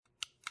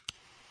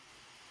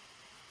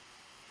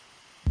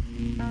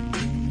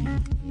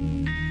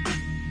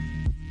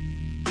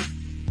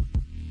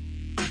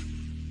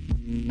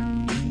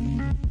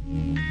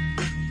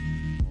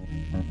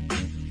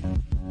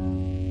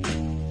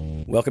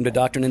Welcome to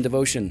Doctrine and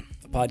Devotion,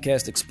 a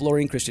podcast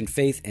exploring Christian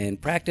faith and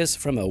practice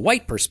from a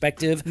white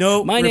perspective.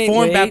 No,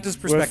 Reformed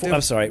Baptist perspective. I'm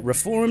sorry,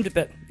 Reformed.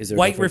 Is there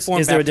White a difference? Reformed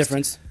Is there a Baptist.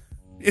 difference?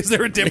 Is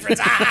there a difference?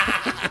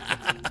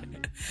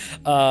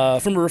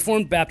 From a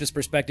Reformed Baptist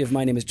perspective,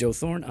 my name is Joe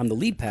Thorne. I'm the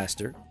lead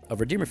pastor of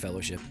Redeemer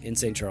Fellowship in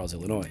St. Charles,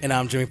 Illinois. And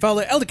I'm Jimmy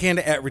Fowler, Elder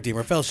Candidate at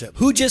Redeemer Fellowship.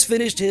 Who just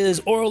finished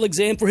his oral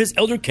exam for his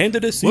elder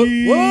candidacy.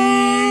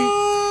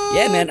 Whoa!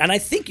 Yeah, man, and I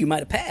think you might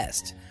have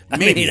passed.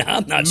 Maybe. I mean,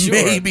 I'm not sure.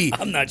 Maybe.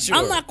 I'm not sure.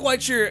 I'm not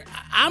quite sure.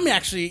 I'm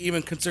actually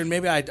even concerned.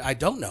 Maybe I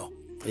don't know.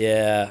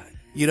 Yeah.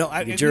 You know,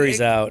 The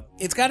jury's out.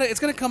 It's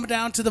gonna come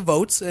down to the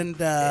votes and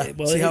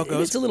see how it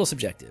goes. It's a little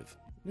subjective.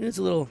 It's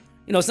a little,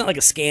 it's not like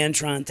a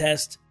Scantron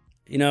test,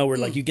 where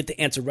like you get the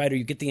answer right or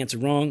you get the answer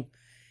wrong.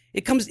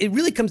 It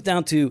really comes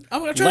down to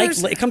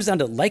it comes down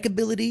to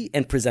likability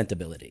and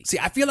presentability. See,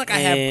 I feel like I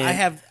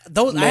have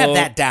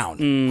that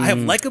down. I have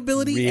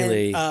likability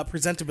and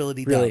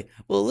presentability down.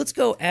 Well, let's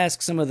go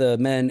ask some of the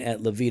men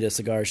at La Vida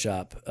Cigar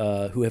Shop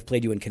who have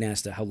played you in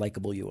Canasta how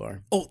likable you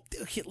are. Oh,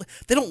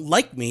 they don't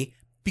like me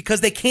because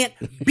they can't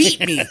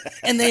beat me,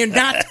 and they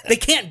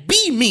can't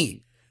be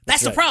me.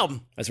 That's the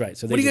problem. That's right.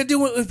 So what are you gonna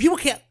do if people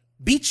can't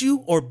beat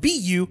you or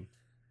beat you?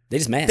 They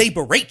just mad. They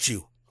berate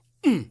you.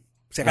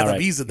 See, I got the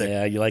visa there.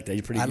 Yeah, you like that.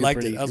 I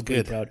liked it. That was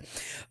good. Proud.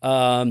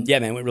 Yeah,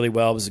 man, it went really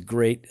well. It was a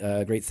great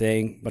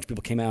thing. A bunch of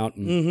people came out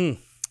and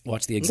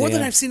watched the exam. More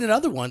than I've seen at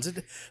other ones.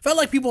 It felt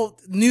like people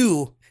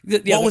knew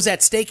what was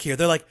at stake here.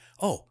 They're like,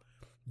 oh,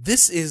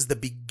 this is the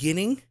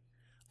beginning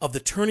of the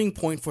turning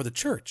point for the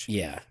church.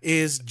 Yeah.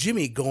 Is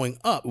Jimmy going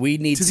up to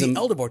the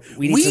elder board.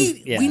 We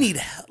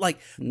need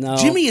no.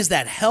 Jimmy is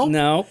that help.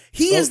 No.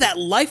 He is that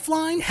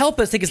lifeline. Help,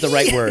 I think, is the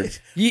right word.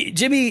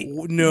 Jimmy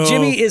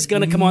is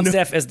going to come on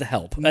staff as the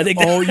help. I think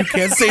you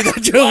can't say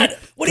that, Joe.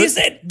 What do you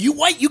say? You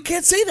white, you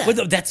can't say that.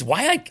 Well, that's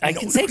why I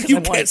can say it.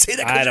 You can't say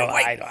that because you're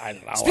white. I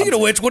don't know. Speaking of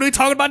which, what are we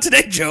talking about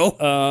today,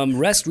 Joe?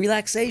 Rest,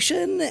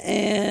 relaxation,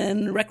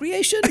 and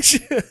recreation. Is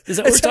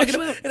that what we're talking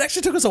about? It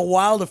actually took us a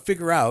while to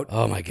figure out.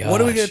 Oh, my gosh. What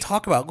are we going to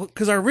talk about?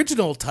 Because our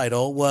original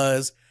title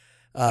was...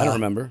 I don't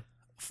remember.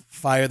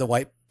 Fire the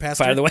White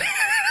Pastor. Fire the White...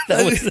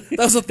 that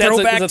was a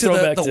throwback to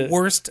the to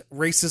worst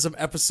racism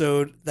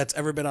episode that's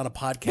ever been on a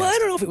podcast. Well, I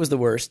don't know if it was the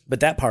worst,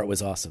 but that part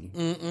was awesome.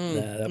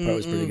 That part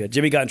was pretty good.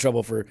 Jimmy got in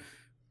trouble for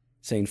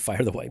saying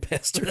 "fire the white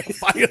pastor."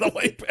 Fire the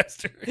white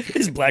pastor.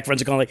 His black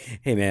friends are calling like,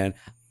 "Hey, man,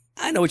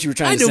 I know what you were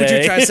trying to say." I know what you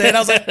were trying to say, and I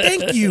was like,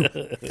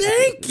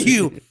 "Thank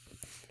you."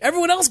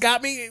 Everyone else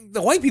got me.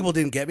 The white people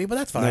didn't get me, but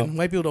that's fine. No.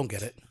 White people don't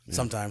get it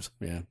sometimes.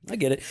 Yeah, I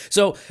get it.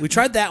 So we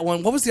tried that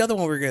one. What was the other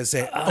one we were going to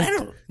say?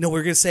 We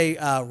were going to say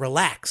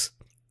relax.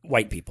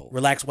 White people.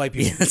 Relax white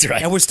people. Yeah, that's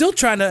right. And we're still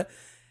trying to...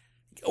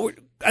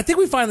 I think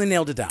we finally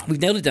nailed it down.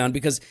 We've nailed it down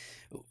because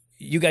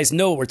you guys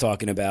know what we're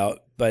talking about,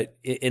 but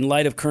in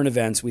light of current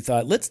events, we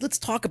thought, let's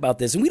talk about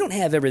this. And we don't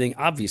have everything,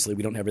 obviously,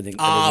 everything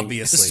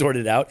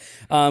sorted out.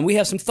 We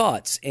have some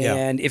thoughts.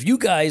 And if you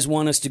guys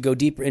want us to go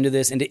deeper into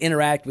this and to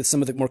interact with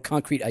some of the more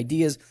concrete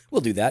ideas,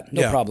 we'll do that.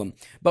 No problem.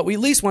 But we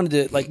at least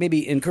wanted to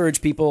maybe encourage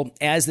people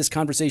as this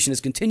conversation is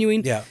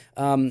continuing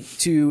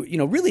to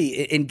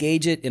really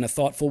engage it in a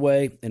thoughtful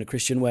way, in a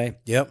Christian way.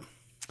 Yep.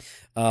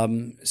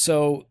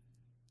 So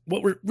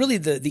what were really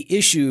the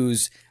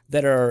issues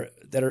that are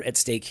at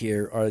stake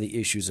here are the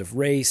issues of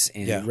race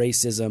and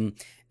racism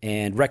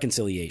and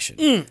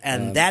reconciliation.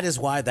 And that is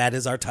why that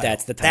is our title.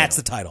 That's the title. That's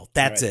the title.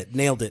 That's it.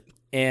 Nailed it.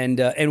 And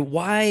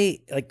why,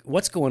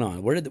 what's going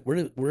on?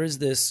 Where is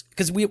this?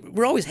 Because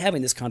we're always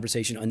having this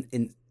conversation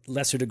in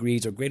lesser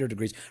degrees or greater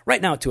degrees.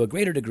 Right now, to a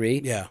greater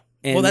degree. Yeah.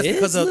 And that's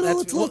because it's a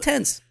little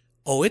tense.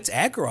 Oh, it's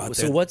aggro out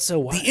there. So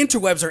why? The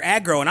interwebs are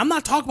aggro, and I'm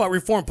not talking about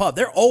Reform Pub.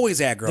 They're always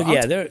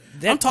aggro.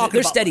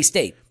 They're steady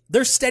state.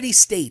 They're steady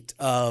state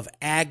of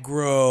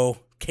aggro,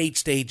 cage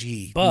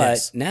stage.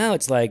 But now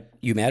it's like,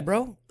 you mad,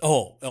 bro?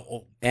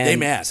 Oh, they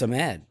mad. So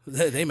mad.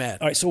 They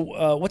mad. All right,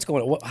 so what's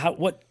going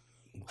on?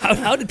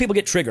 How did people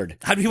get triggered?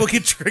 How did people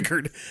get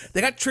triggered?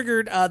 They got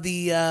triggered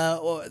the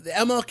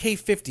MLK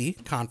 50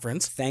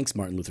 conference. Thanks,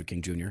 Martin Luther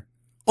King Jr.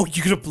 Oh,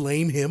 you're going to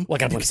blame him? Well, I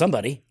got to blame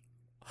somebody.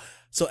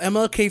 So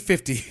MLK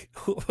 50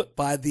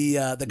 by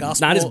the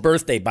gospel. Not his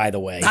birthday, by the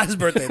way. Not his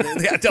birthday.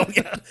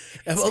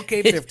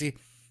 MLK 50.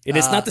 It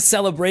is not the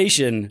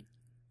celebration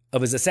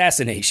of his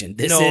assassination.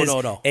 This is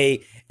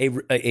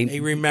a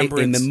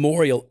remembrance, a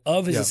memorial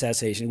of his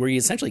assassination, where he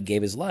essentially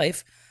gave his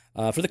life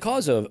for the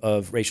cause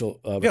of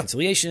racial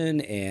reconciliation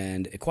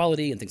and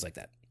equality and things like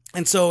that.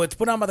 And so it's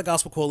put on by the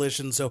Gospel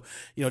Coalition. So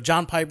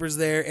John Piper's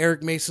there,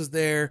 Eric Mason's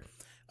there,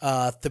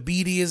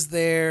 Thabiti is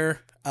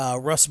there,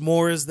 Russ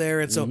Moore is there,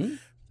 and so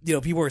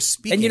people are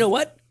speaking. And you know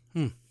what?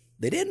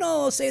 They didn't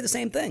all say the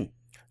same thing.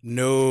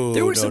 No,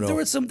 there were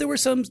some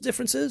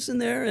differences in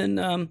there, and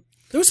there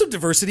was some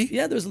diversity.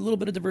 Yeah, there was a little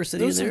bit of diversity.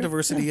 There was some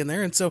diversity in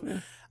there, and so,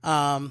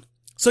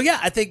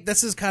 I think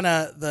this is kind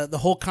of the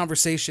whole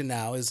conversation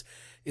now is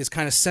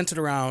kind of centered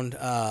around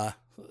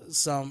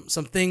some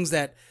things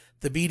that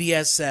the BD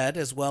has said,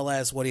 as well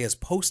as what he has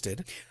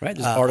posted. Right,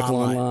 there's an article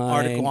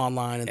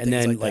online, and things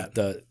then like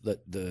that.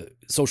 the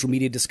social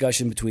media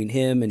discussion between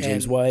him and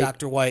James White,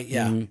 Dr. White,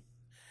 yeah. Mm-hmm.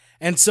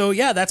 And so,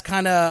 yeah, that's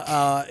kind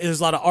of,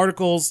 there's a lot of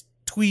articles,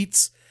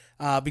 tweets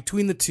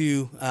between the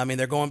two. I mean,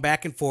 they're going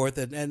back and forth,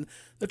 and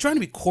they're trying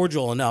to be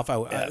cordial enough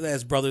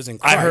as brothers in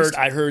Christ.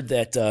 I heard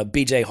that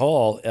B.J.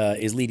 Hall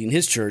is leading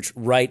his church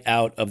right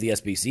out of the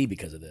SBC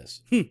because of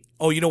this.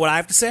 Oh, you know what I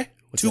have to say?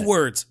 What's Two that?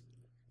 words.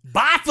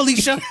 Bye,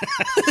 Felicia.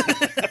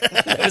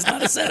 That was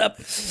not a setup.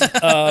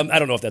 I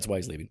don't know if that's why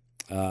he's leaving,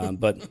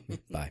 but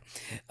bye.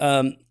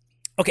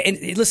 Okay,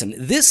 and listen,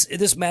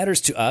 this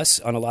matters to us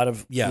on a lot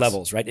of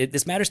levels, right?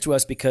 This matters to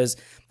us because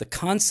the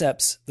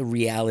concepts, the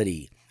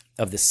reality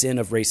of the sin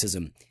of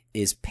racism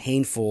is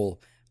painful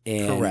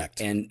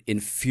and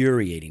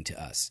infuriating to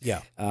us.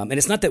 Yeah. And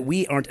it's not that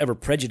we aren't ever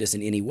prejudiced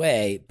in any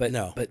way, but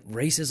No. but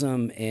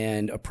racism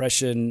and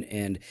oppression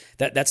and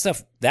that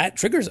stuff, that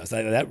triggers us.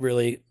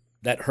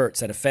 That hurts,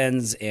 that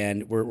offends,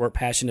 and we're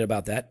passionate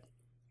about that.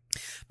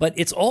 But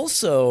it's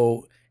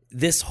also,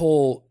 this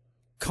whole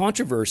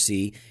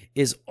controversy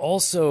is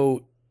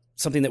also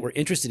something that we're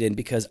interested in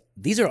because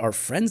these are our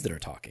friends that are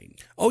talking.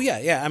 Oh,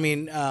 yeah. I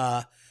mean,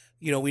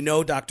 we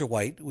know Dr.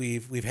 White.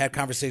 We've had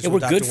conversations Yeah,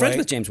 with we're Dr. good friends White.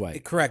 with James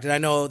White. Correct. And I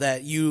know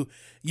that you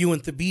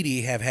and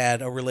Thabiti have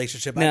had a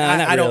relationship. No,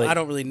 not really. I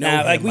don't really know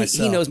him like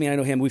myself. He knows me. I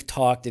know him. We've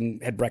talked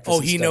and had breakfast. Oh,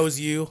 and he stuff. knows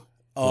you?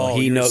 Oh,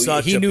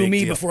 Well, he knew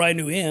me before I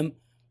knew him.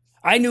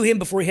 I knew him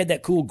before he had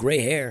that cool gray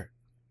hair.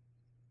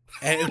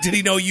 And did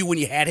he know you when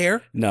you had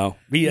hair? No.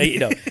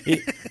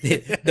 Thabiti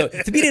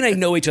and I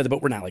know each other,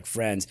 but we're not like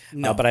friends.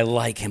 No. But I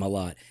like him a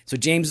lot. So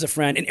James is a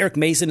friend, and Eric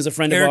Mason is a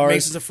friend of Eric ours.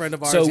 Mason's a friend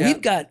of ours, So yeah.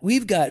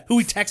 we've got. Who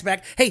we text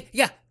back. Hey,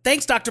 yeah,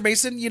 thanks, Dr.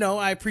 Mason.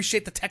 I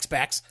appreciate the text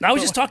backs. I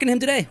was just talking to him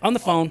today on the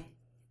phone.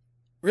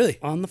 Really?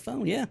 On the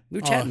phone, yeah. We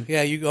were chatting.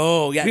 Yeah, we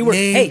We were.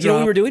 Hey, you know what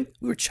we were doing?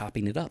 We were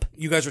chopping it up.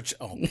 You guys were.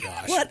 Oh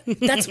gosh. What?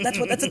 That's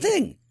a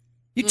thing.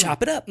 You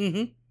chop it up.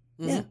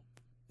 Mm-hmm. Yeah.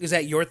 Is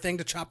that your thing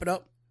to chop it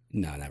up?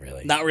 No, not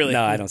really. Not really.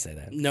 No, I don't say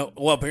that. No.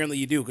 Well, apparently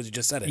you do because you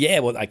just said it. Yeah,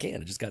 well, I can.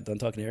 I just got done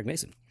talking to Eric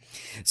Mason.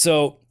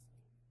 So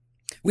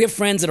we have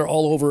friends that are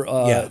all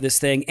over this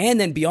thing, and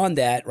then beyond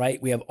that, right?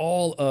 We have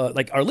all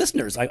like our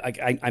listeners.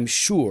 I'm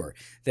sure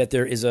that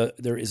there is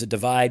a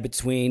divide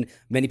between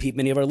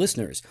many of our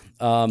listeners.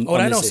 And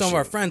I know some of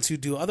our friends who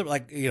do other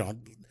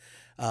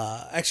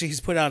actually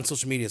he's put it on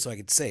social media so I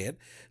could say it,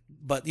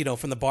 but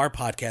from the Bar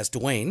podcast,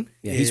 Dwayne.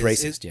 Yeah, he's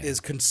racist. Is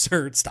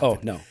concerned. Stop. Oh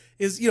it. no.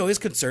 Is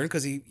concerned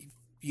because he.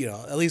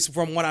 At least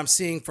from what I'm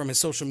seeing from his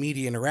social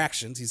media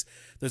interactions,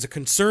 there's a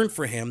concern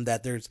for him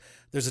that there's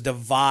a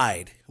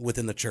divide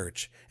within the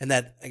church, and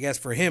that I guess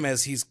for him,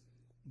 as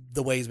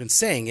the way he's been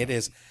saying it,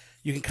 is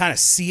you can kind of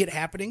see it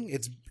happening.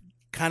 It's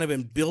kind of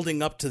been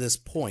building up to this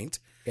point,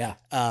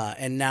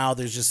 and now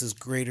there's just this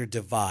greater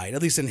divide,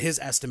 at least in his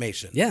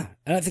estimation. Yeah,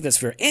 and I think that's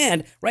fair.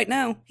 And right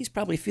now, he's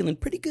probably feeling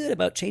pretty good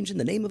about changing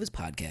the name of his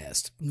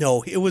podcast.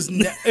 No, it was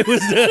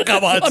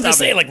come on, I'm just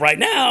saying, like right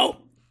now.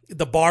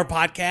 The Bar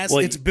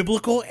podcast, it's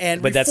biblical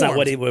and but reformed. That's not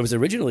what it was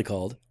originally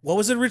called. What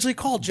was it originally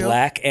called, Joe?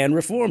 Black and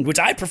Reformed, which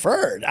I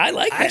preferred. I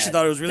like that. I actually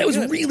thought it was really good.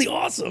 That was really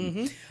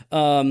awesome.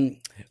 Mm-hmm.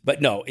 But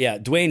no, yeah,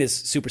 Dwayne is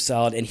super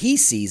solid, and he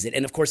sees it.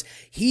 And of course,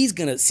 he's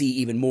going to see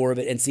even more of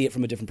it and see it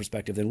from a different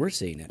perspective than we're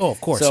seeing it. Oh,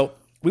 of course. So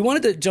we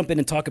wanted to jump in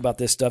and talk about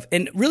this stuff.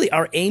 And really,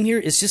 our aim here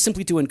is just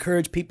simply to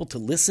encourage people to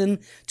listen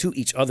to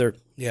each other.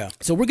 Yeah.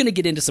 So we're going to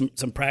get into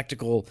some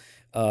practical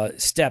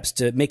steps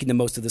to making the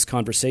most of this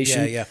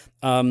conversation. Yeah.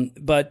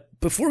 But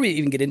before we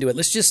even get into it,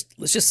 let's just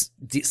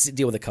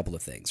deal with a couple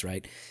of things,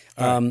 right?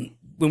 When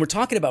we're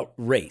talking about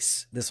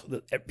race,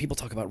 people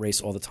talk about race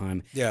all the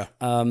time. Yeah.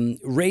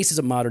 Race is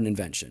a modern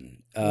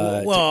invention.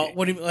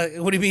 What do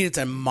you mean? It's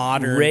a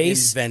modern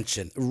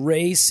invention.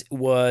 Race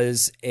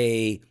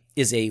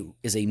is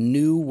a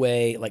new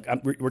way. Like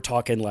we're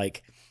talking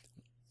like.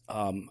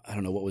 I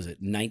don't know, what was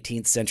it,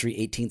 19th century,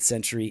 18th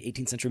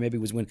century maybe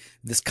was when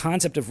this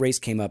concept of race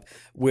came up,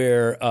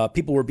 where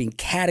people were being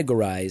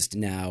categorized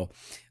now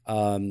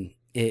in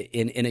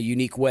a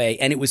unique way.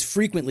 And it was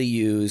frequently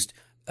used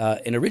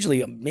and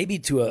originally maybe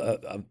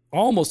to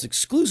almost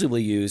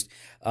exclusively used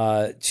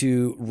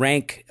to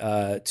rank,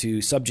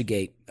 to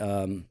subjugate,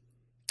 to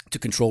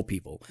control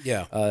people.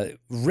 Yeah.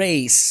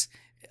 Race...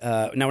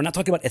 now, we're not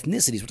talking about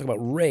ethnicities. We're talking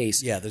about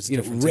race. Yeah, there's a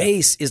difference.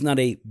 Race is not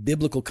a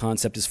biblical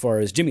concept as far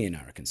as Jimmy and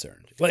I are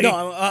concerned. No,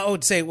 I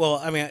would say, well,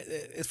 I mean,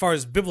 as far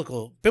as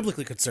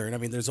biblically concerned, I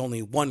mean, there's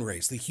only one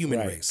race, the human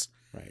race.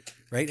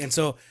 Right. And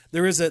so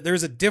there is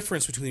a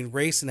difference between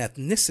race and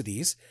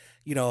ethnicities.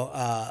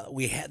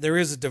 There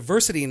is a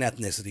diversity in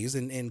ethnicities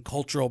and in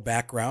cultural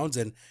backgrounds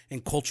and in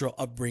cultural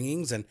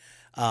upbringings, and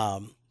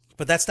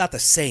but that's not the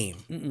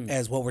same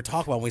as what we're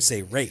talking about when we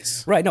say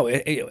race. Right. No,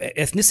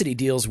 ethnicity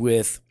deals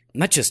with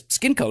not just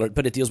skin color,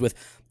 but it deals with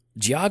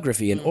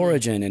geography and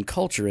origin and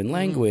culture and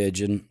language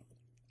and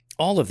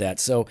all of that.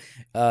 So,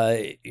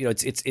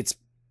 it's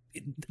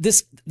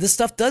this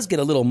stuff does get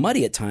a little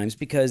muddy at times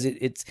because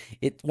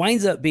it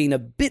winds up being a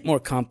bit more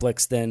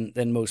complex than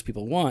most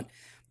people want.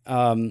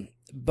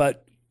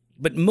 But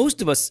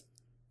most of us,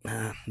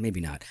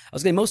 maybe not. I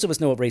was saying most of us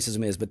know what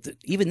racism is, but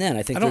even then,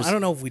 I think I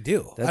don't know if we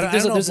do. I don't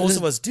know if most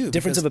of us do.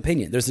 Difference of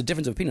opinion. There's a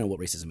difference of opinion on what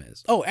racism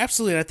is. Oh,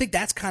 absolutely. And I think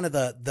that's kind of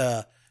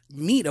the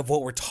meat of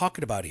what we're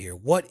talking about here.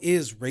 What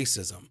is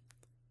racism?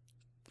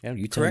 Yeah,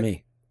 you tell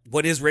me.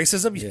 What is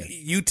racism? Yeah.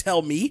 You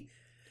tell me.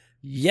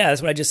 Yeah,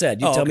 that's what I just said.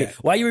 You tell me.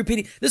 Why are you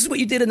repeating? This is what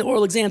you did in the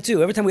oral exam,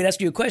 too. Every time we'd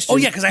ask you a question,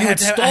 because I had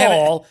to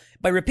stall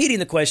by repeating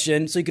the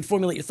question so you could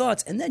formulate your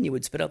thoughts, and then you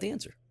would spit out the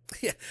answer.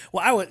 Yeah.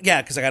 Well,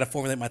 because I got to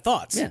formulate my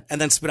thoughts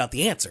and then spit out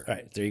the answer. All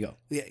right, there you go.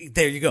 Yeah,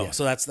 there you go. Yeah.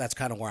 So that's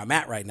kind of where I'm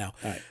at right now.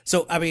 All right.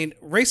 So, I mean,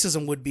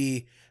 racism would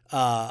be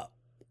I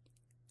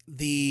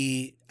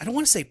don't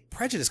want to say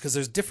prejudice because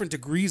there's different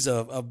degrees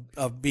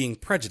of being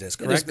prejudiced,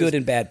 correct? There's good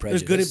and bad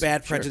prejudice. There's good and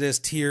bad prejudice,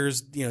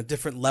 tiers,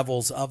 different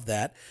levels of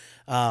that.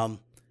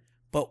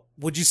 But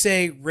would you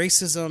say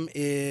racism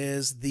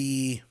is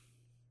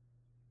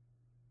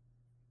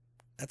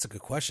that's a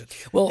good question.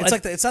 Well,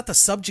 it's not the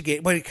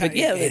subjugate, but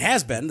it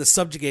has been the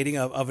subjugating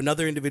of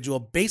another individual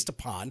based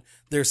upon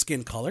their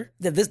skin color.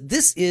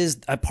 This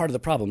is a part of the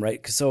problem,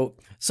 right? So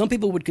some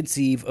people would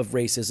conceive of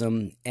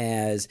racism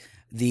as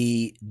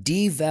the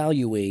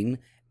devaluing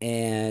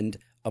and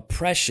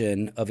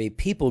oppression of a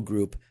people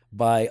group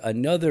by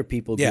another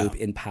people group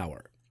in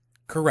power.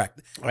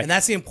 Correct. Right. And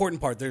that's the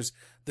important part. There's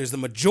the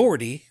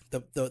majority,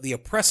 the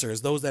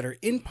oppressors, those that are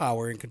in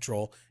power and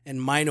control,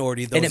 and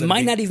minority. Those and it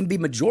might not even be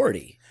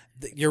majority.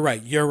 You're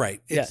right.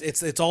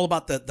 It's all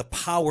about the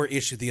power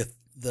issue.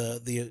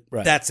 The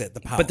right. That's it. The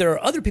power. But there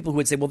are other people who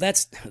would say, well,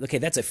 that's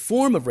a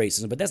form of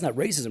racism, but that's not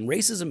racism.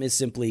 Racism is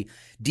simply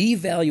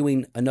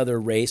devaluing another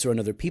race or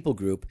another people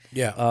group.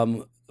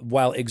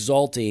 While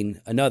exalting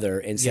another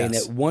and saying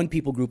that one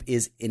people group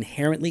is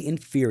inherently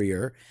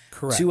inferior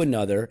to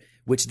another,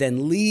 which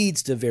then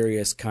leads to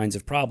various kinds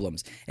of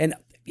problems. And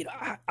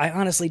I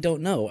honestly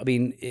don't know. I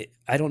mean,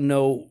 I don't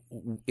know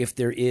if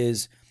there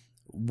is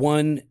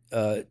one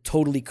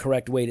totally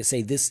correct way to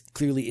say this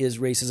clearly is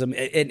racism,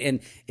 and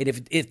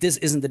if this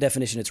isn't the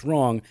definition, it's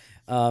wrong.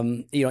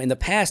 In the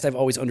past, I've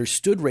always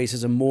understood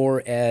racism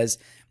more as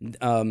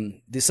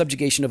the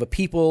subjugation of a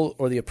people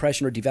or the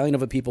oppression or devaluing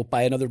of a people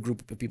by another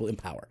group of people in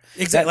power.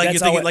 Exactly,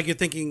 you're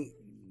thinking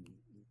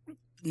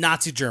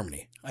Nazi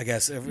Germany, I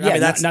guess.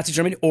 That's Nazi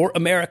Germany or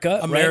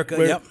America, right?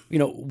 Where,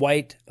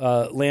 white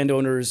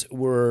landowners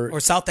were, or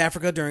South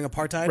Africa during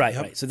apartheid,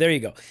 right. So there you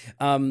go.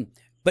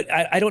 But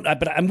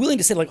But I'm willing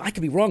to say, I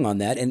could be wrong on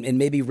that, and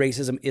maybe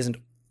racism isn't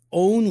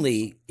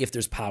only if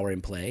there's power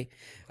in play.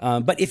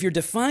 But if you're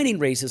defining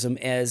racism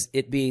as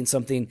it being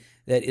something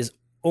that is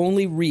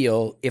only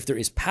real if there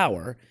is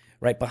power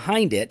right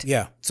behind it,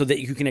 so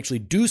that you can actually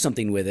do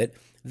something with it,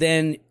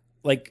 then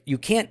you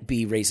can't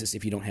be racist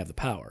if you don't have the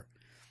power.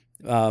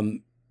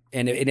 And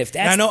if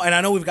that's and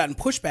I know we've gotten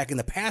pushback in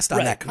the past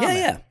on that comment.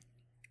 Yeah.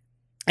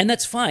 And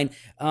that's fine.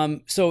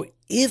 So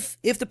if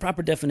the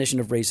proper definition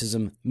of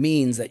racism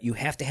means that you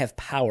have to have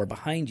power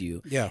behind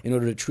you in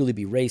order to truly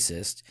be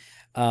racist,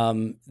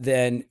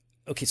 then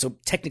okay. So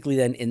technically,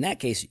 then in that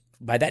case,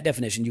 by that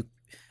definition,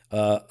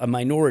 a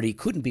minority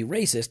couldn't be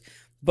racist,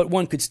 but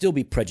one could still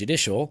be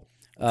prejudicial.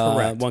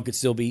 Correct. One could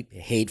still be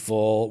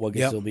hateful. One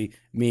could still be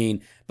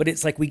mean. But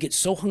it's like we get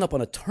so hung up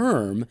on a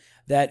term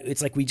that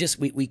it's like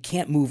we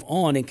can't move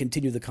on and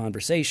continue the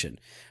conversation.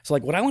 So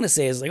what I want to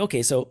say is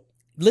okay, so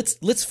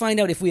let's find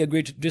out if we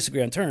agree to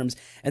disagree on terms,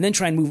 and then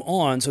try and move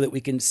on so that we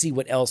can see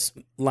what else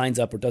lines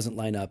up or doesn't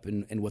line up,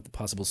 and what the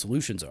possible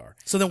solutions are.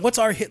 So then, what's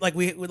our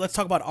let's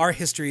talk about our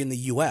history in the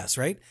U.S.,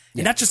 right?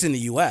 And not just in the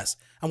U.S.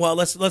 And well,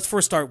 let's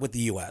first start with the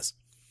U.S.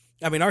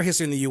 I mean, our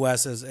history in the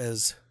U.S.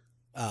 as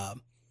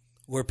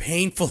we're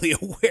painfully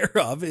aware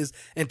of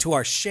and to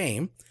our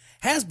shame,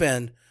 has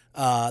been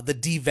the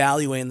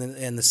devaluing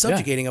and the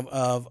subjugating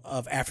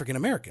of African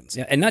Americans.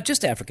 Yeah, and not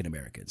just African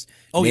Americans.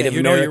 Oh, Native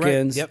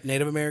Americans. Right. Yep,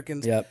 Native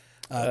Americans. Yep.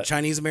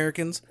 Chinese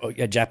Americans. Oh,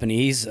 yeah,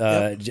 Japanese.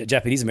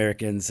 Japanese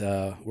Americans.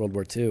 World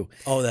War II.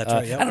 Oh, that's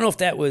right. Yep. I don't know if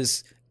that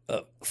was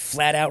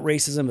flat out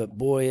racism, but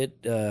boy,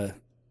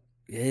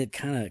 it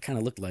kind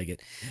of looked like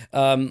it.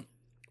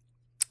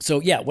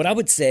 So yeah, what I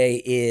would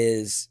say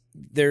is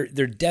there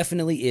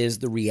definitely is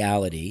the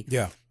reality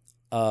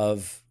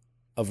of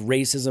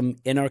racism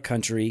in our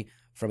country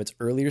from its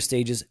earlier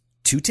stages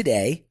to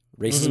today.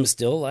 Racism is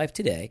still alive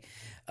today.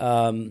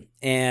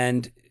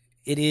 And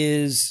it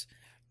is,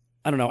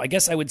 I don't know, I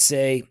guess I would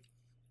say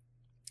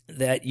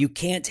that you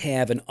can't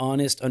have an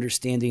honest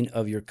understanding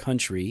of your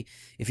country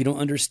if you don't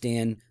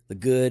understand the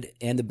good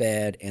and the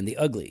bad and the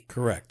ugly.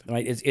 Correct.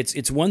 Right?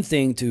 It's one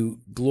thing to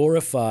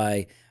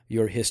glorify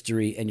your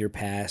history and your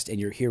past and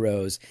your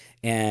heroes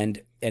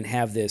and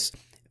have this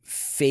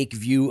fake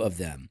view of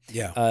them.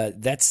 Yeah.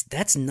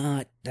 That's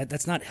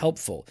not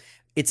helpful.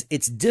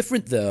 It's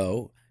different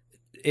though.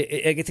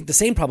 I think the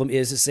same problem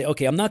is to say,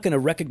 okay, I'm not going to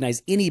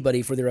recognize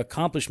anybody for their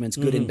accomplishments,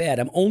 good and bad.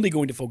 I'm only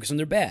going to focus on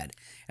their bad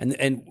and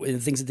the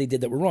things that they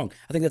did that were wrong.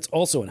 I think that's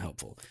also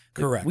unhelpful.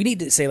 Correct. We need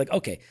to say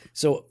okay,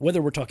 so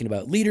whether we're talking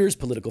about leaders,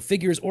 political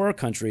figures, or our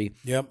country,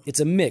 it's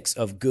a mix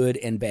of good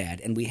and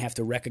bad, and we have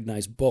to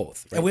recognize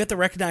both. Right? And we have to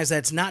recognize that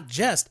it's not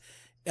just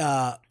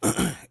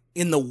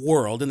in the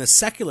world, in the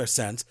secular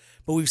sense,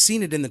 but we've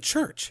seen it in the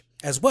church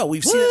as well.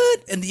 We've seen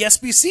it in the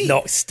SBC.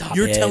 No, stop.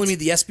 You're telling me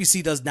the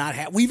SBC does not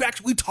have? We've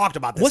talked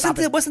about this. Wasn't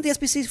the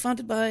SBC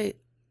founded by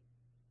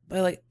by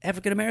like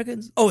African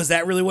Americans. Oh, is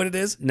that really what it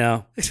is?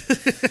 No.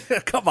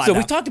 Come on. So now.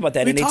 we talked about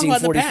that in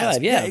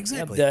 1845. Yeah,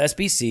 exactly. The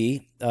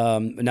SBC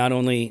not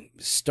only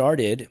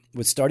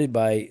was started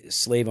by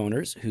slave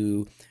owners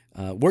who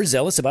were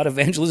zealous about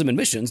evangelism and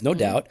missions, no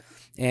doubt,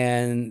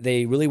 and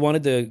they really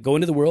wanted to go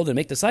into the world and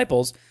make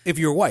disciples. If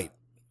you're white.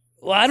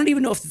 Well, I don't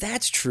even know if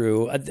that's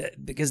true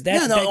because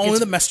that only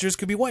the messengers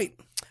could be white.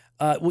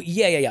 Well,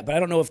 yeah. But I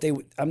don't know if they.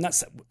 I'm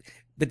not.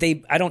 But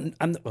they. I don't.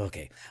 I'm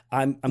okay.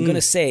 I'm going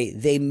to say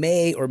they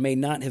may or may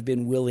not have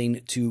been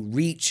willing to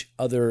reach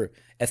other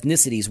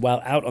ethnicities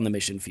while out on the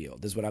mission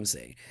field. Is what I'm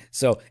saying.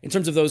 So in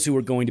terms of those who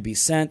were going to be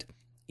sent,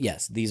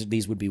 yes,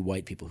 these would be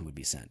white people who would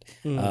be sent.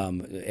 So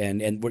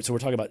we're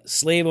talking about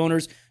slave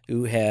owners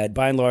who had,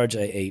 by and large,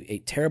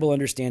 a terrible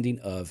understanding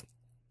of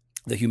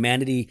the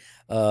humanity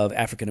of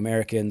African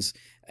Americans,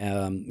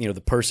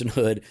 the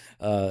personhood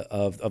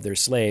of their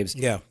slaves.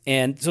 Yeah.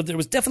 And so there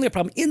was definitely a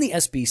problem in the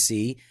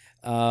SBC.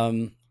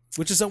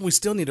 Which is something we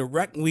still need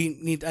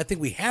to I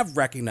think we have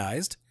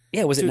recognized.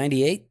 Yeah, was it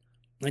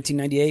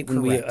 1998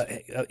 when we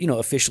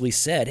officially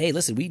said, hey,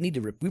 listen, we need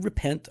to we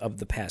repent of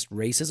the past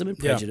racism and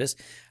prejudice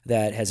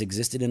that has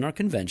existed in our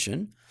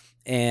convention.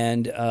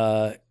 And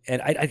I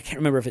can't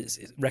remember if it's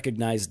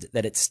recognized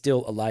that it's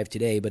still alive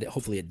today, but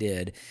hopefully it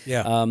did.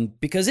 Yeah.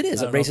 Because it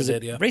is.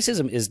 Racism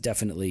Racism is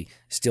definitely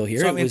still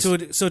here.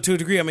 So, to a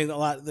degree, a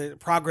lot the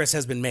progress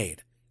has been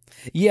made.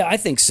 Yeah, I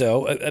think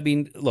so. I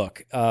mean,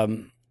 look,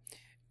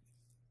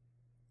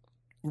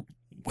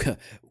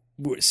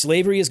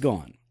 slavery is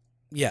gone.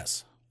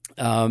 Yes.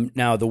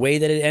 Now, the way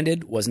that it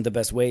ended wasn't the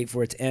best way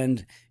for it to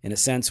end. In a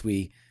sense,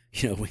 the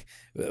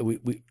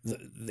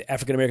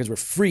African Americans were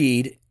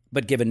freed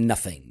but given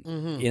nothing.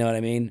 Mm-hmm. You know what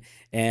I mean?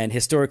 And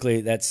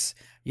historically, that's,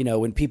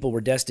 when people were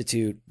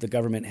destitute, the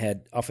government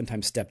had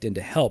oftentimes stepped in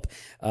to help,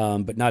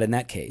 but not in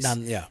that case.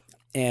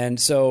 And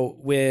so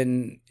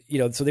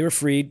so they were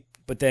freed,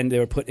 but then they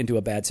were put into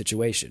a bad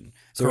situation.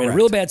 So they were in a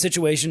real bad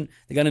situation.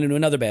 They got into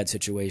another bad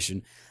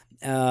situation.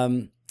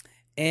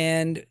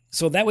 And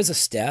so that was a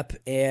step,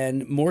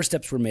 and more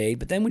steps were made.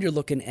 But then when you're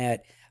looking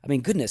at,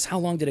 goodness, how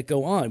long did it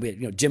go on? We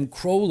had, Jim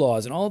Crow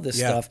laws and all of this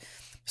stuff.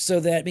 So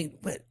that,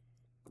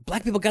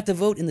 black people got to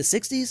vote in the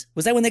 60s?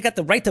 Was that when they got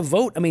the right to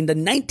vote? The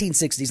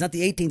 1960s, not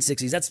the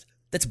 1860s.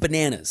 That's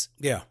bananas.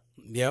 Yeah.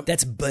 Yep.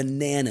 That's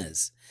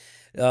bananas.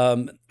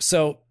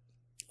 So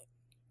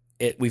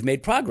we've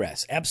made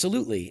progress,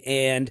 absolutely.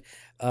 And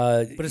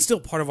but it's still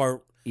part of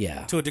our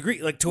to a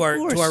degree, like to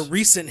our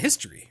recent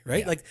history,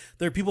 right? Yeah. Like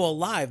there are people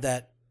alive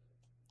that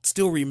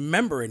still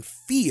remember and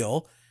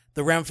feel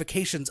the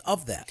ramifications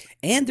of that.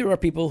 And there are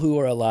people who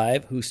are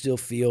alive who still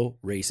feel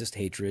racist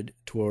hatred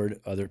toward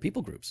other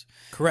people groups.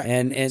 Correct.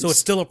 And so it's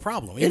still a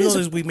problem. Even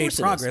though we made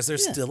progress,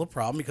 there's still a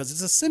problem because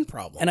it's a sin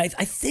problem. And I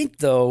think,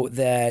 though,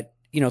 that,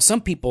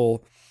 some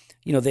people,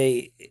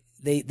 they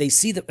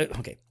see the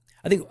okay.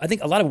 I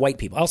think a lot of white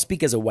people, I'll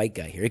speak as a white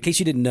guy here. In case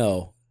you didn't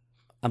know,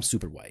 I'm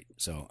super white.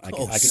 So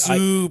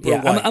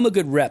I'm a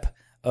good rep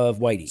of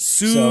whitey.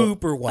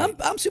 Super white.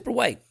 I'm super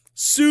white.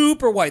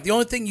 Super white. The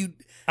only thing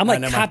I'm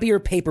like copy or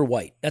paper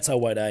white. That's how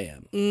white I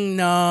am.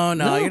 No,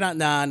 you're not.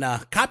 Nah.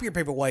 Copy or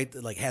paper white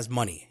has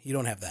money. You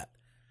don't have that.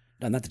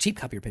 No, not the cheap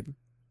copy or paper.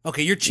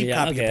 Okay, you're cheap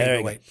copy or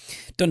paper white.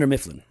 Dunder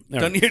Mifflin.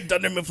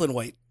 Dunder Mifflin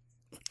white.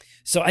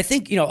 So I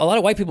think, a lot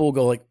of white people will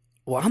go like,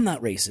 well, I'm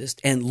not racist.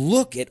 And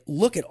look at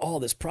all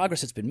this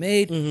progress that's been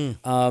made.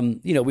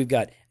 Mm-hmm. We've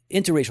got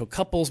interracial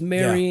couples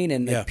marrying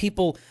and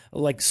people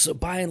so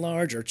by and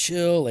large are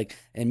chill,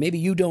 and maybe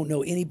you don't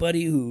know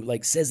anybody who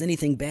says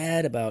anything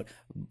bad about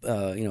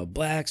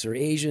blacks or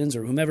Asians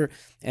or whomever,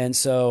 and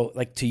so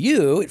to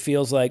you it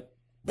feels like,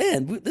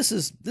 man, this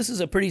is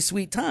a pretty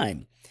sweet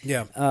time.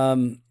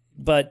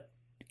 But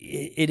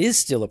it is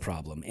still a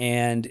problem,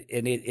 and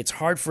it's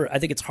hard for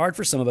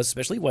some of us,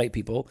 especially white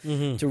people,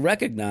 to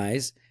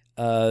recognize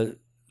the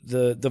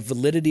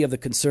validity of the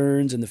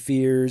concerns and the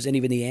fears and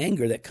even the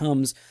anger that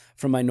comes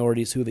from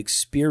minorities who have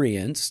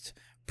experienced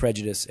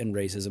prejudice and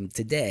racism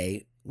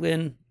today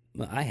when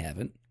I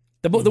haven't.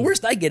 The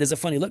worst I get is a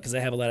funny look because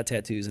I have a lot of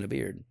tattoos and a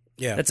beard.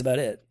 Yeah. That's about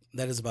it.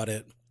 That is about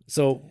it.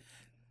 So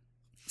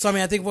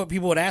I think what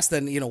people would ask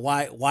then,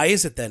 why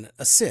is it then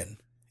a sin?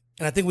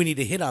 And I think we need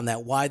to hit on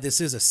that, why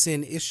this is a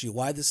sin issue,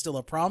 why this is still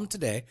a problem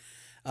today.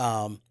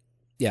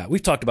 Yeah,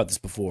 we've talked about this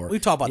before.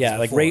 We've talked about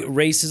this before.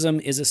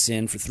 Racism is a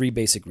sin for three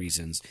basic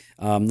reasons.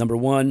 Number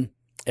one,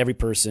 every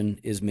person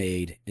is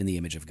made in the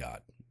image of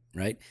God,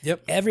 right?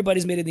 Yep.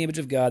 Everybody's made in the image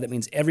of God. That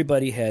means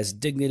everybody has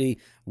dignity,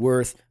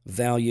 worth,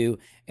 value.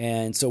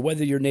 And so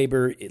whether your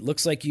neighbor it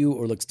looks like you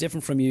or looks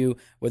different from you,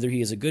 whether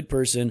he is a good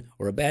person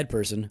or a bad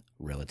person,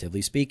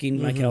 relatively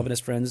speaking, my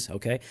Calvinist friends,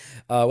 okay?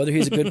 Whether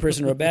he's a good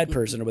person or a bad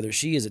person, or whether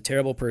she is a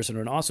terrible person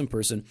or an awesome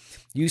person,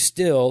 you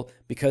still,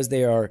 because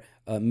they are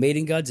made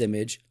in God's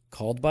image,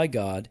 called by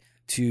God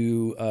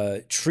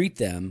to treat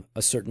them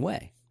a certain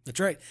way. That's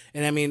right.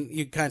 And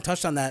you kind of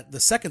touched on that. The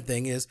second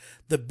thing is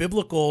the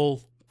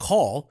biblical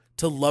call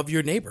to love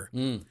your neighbor,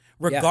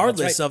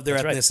 regardless of their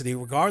ethnicity,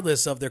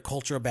 regardless of their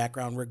cultural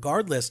background,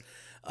 regardless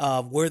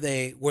of where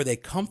they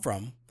come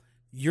from.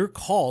 you're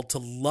called to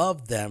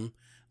love them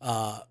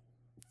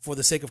for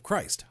the sake of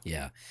Christ.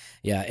 Yeah.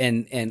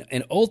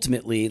 And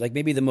ultimately, like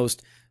maybe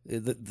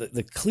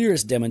the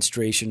clearest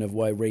demonstration of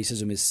why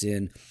racism is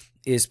sin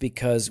is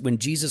because when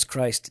Jesus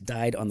Christ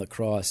died on the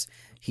cross,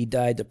 he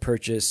died to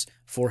purchase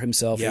for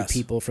himself a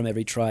people from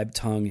every tribe,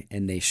 tongue,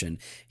 and nation.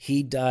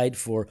 He died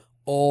for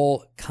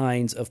all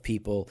kinds of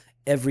people,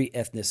 every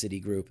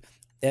ethnicity group.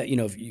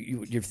 If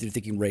you're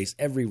thinking race,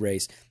 every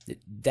race,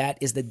 that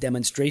is the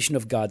demonstration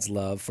of God's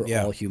love for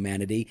all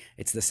humanity.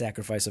 It's the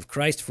sacrifice of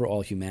Christ for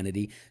all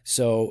humanity.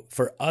 So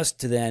for us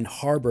to then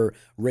harbor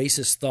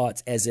racist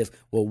thoughts as if,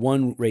 well,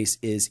 one race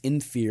is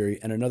inferior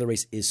and another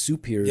race is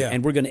superior,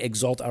 and we're going to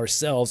exalt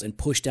ourselves and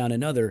push down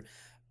another,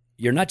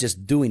 you're not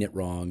just doing it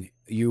wrong.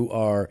 You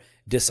are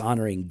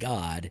dishonoring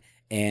God,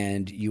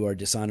 and you are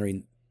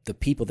dishonoring the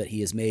people that he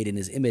has made in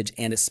his image,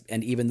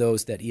 and even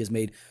those that he has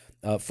made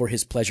for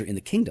his pleasure in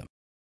the kingdom.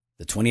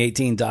 The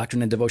 2018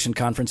 Doctrine and Devotion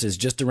Conference is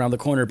just around the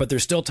corner, but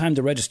there's still time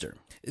to register.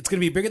 It's going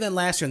to be bigger than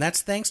last year, and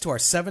that's thanks to our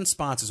 7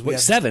 sponsors. Wait,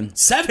 7?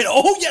 7?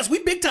 Oh, yes,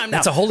 we big time now.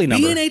 That's a holy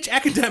number. B&H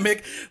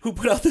Academic, who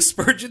put out the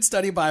Spurgeon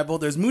Study Bible.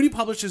 There's Moody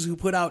Publishers, who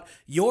put out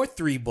your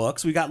 3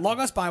 books. We got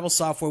Logos Bible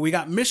Software. We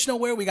got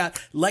Missionaware. We got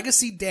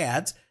Legacy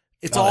Dads.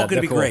 It's all going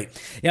to be cool. Great.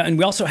 Yeah, and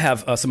we also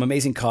have some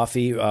amazing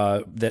coffee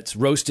that's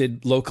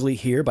roasted locally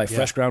here by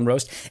Fresh Ground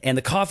Roast. And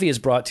the coffee is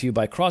brought to you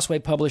by Crossway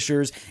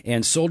Publishers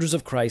and Soldiers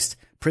of Christ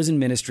Prison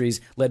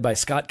Ministries, led by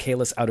Scott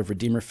Kalis out of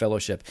Redeemer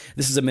Fellowship.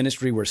 This is a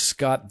ministry where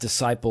Scott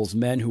disciples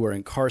men who are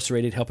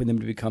incarcerated, helping them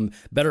to become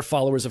better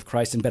followers of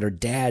Christ and better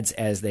dads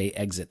as they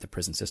exit the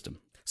prison system.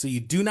 So you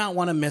do not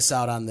want to miss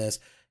out on this.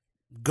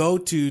 Go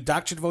to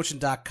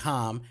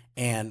doctrinedevotion.com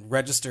and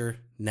register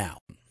now.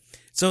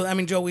 So, I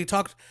mean, Joe, we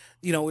talked,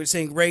 we're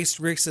saying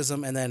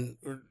racism, and then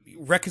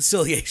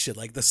reconciliation,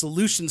 like the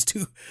solutions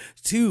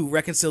to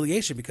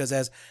reconciliation, because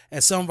as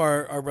some of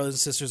our brothers and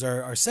sisters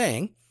are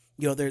saying,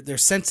 they're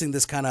sensing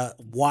this kind of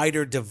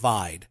wider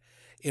divide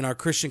in our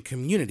Christian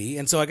community.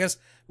 And so I guess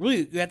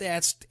really you have to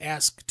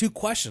ask 2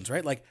 questions,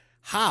 right? Like,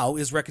 how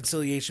is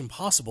reconciliation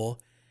possible?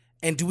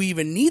 And do we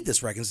even need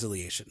this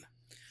reconciliation?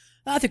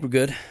 I think we're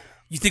good.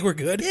 You think we're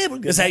good? Yeah, we're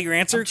good. Is that your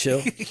answer? I'm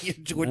chill.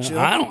 We're chill.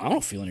 I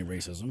don't feel any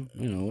racism.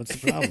 What's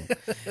the problem?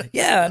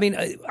 Yeah, I mean,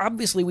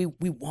 obviously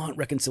we want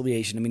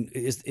reconciliation. I mean,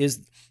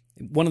 is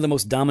one of the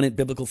most dominant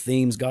biblical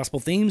themes, gospel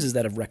themes, is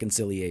that of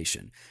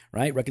reconciliation,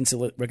 right?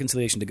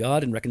 Reconciliation to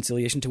God and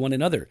reconciliation to one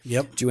another.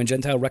 Yep. Jew and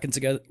Gentile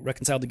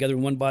reconciled together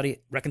in one body,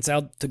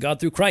 reconciled to God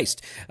through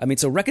Christ. I mean,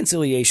 so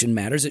reconciliation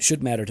matters. It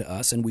should matter to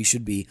us, and we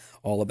should be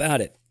all about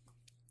it.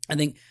 I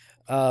think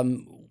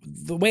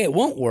the way it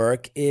won't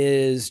work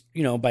is,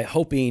 by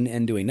hoping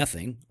and doing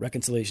nothing.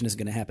 Reconciliation isn't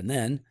going to happen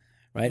then,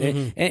 right?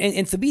 Mm-hmm.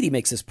 And Thabiti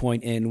makes this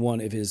point in one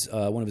of his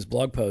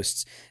blog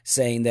posts,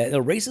 saying that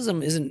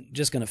racism isn't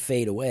just going to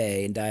fade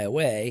away and die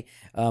away.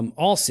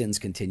 All sins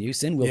continue.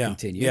 Sin will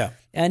continue. Yeah.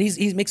 And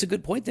he makes a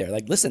good point there.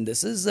 Like, listen,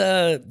 this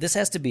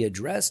has to be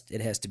addressed.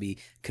 It has to be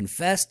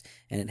confessed,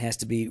 and it has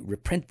to be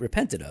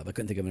repented of. I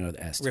couldn't think of another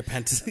S.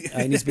 Repented.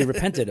 It needs to be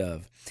repented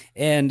of.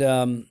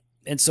 And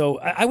so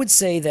I would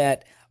say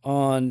that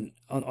on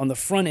the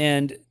front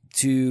end,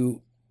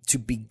 to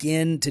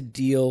begin to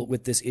deal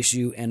with this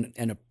issue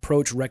and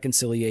approach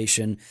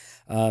reconciliation,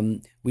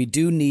 we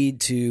do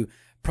need to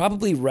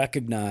probably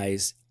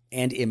recognize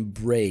and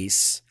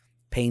embrace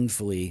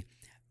painfully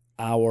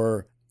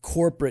our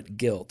corporate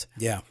guilt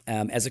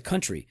as a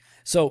country.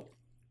 So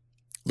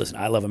listen,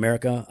 I love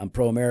America. I'm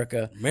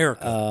pro-America.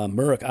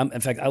 America.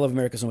 In fact, I love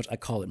America so much I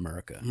call it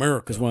America.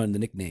 Because we're on the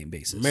nickname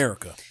basis.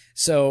 America.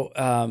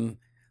 So,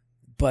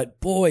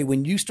 but boy,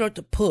 when you start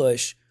to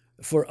push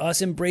for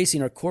us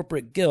embracing our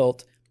corporate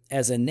guilt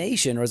as a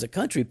nation or as a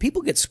country,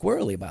 people get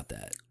squirrely about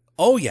that.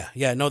 Oh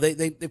yeah. No,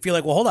 they feel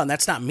like, well, hold on,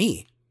 that's not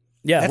me.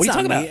 Yeah, that's what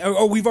are you talking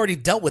about? Or we've already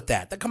dealt with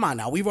that. Come on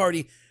now, we've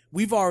already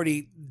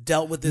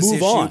dealt with this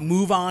issue.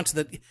 Move on to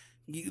the.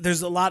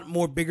 There's a lot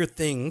more bigger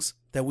things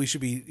that we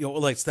should be.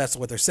 Like that's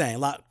what they're saying. A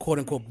lot, quote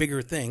unquote,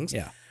 bigger things.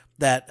 Yeah.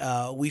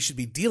 That we should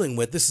be dealing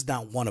with. This is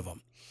not one of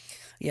them.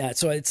 Yeah.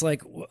 So it's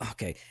like,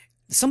 okay,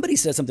 somebody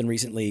said something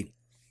recently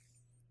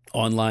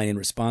online in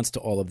response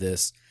to all of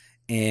this,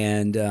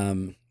 and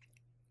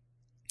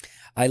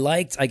I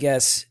liked, I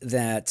guess,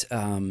 that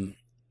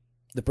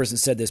the person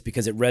said this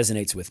because it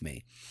resonates with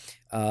me.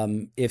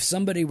 If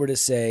somebody were to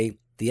say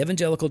the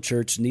evangelical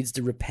church needs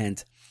to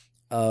repent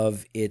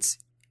of its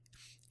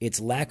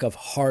lack of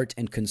heart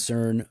and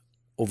concern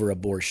over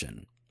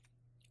abortion,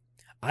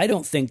 I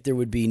don't think there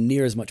would be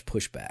near as much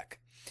pushback.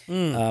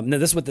 Now,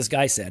 this is what this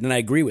guy said, and I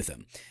agree with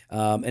him.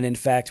 And in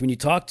fact, when you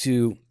talk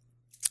to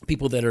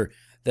people that are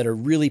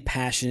really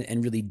passionate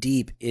and really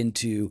deep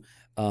into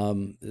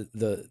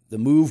the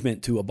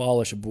movement to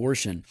abolish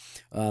abortion,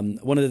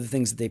 one of the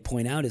things that they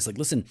point out is like,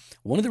 listen,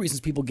 one of the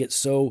reasons people get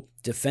so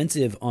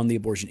defensive on the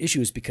abortion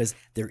issue is because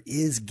there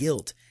is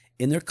guilt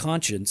in their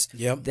conscience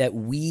that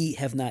we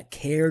have not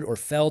cared or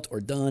felt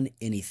or done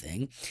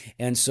anything.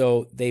 And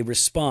so they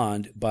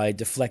respond by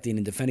deflecting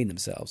and defending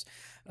themselves.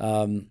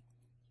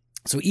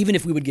 So even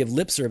if we would give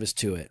lip service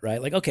to it,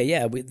 right? Like, okay,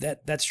 yeah,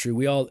 that's true.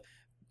 We all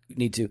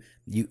need to.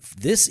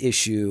 This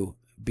issue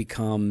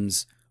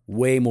becomes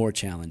way more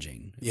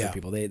challenging for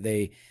people.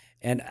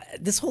 And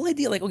this whole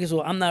idea, like, okay,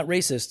 so I'm not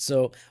racist,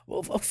 so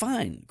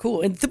fine,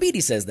 cool. And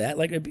Thabiti says that,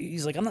 like,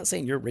 he's like, I'm not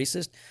saying you're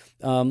racist.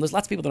 There's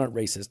lots of people that aren't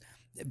racist,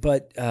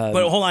 but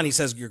hold on, he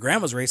says your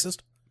grandma's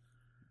racist.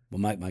 Well,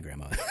 my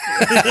grandma.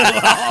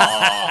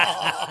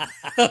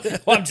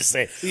 Well, I'm just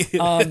saying.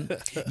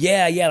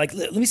 Yeah. Like,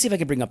 let me see if I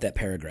can bring up that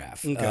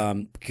paragraph.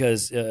 Okay.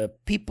 Because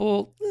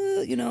people,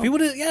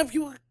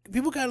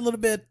 people got a little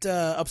bit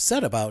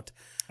upset about.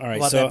 All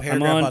right, so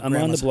I'm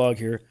on the blog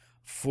here.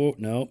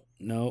 No.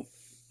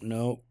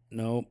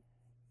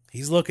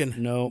 He's looking.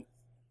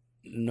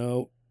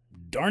 No.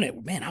 Darn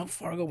it, man! How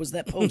far ago was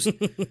that post?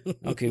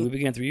 Okay, we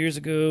began 3 years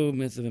ago.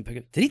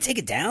 Did he take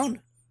it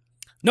down?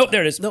 Nope,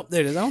 there it is. I don't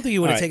think he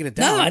would have taken it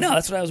down. No, I know.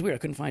 That's what I was weird. I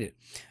couldn't find it.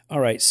 All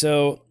right.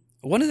 So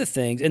one of the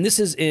things, and this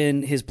is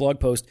in his blog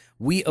post,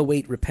 "We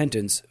await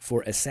repentance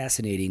for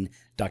assassinating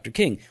Dr.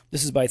 King."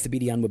 This is by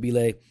Thabiti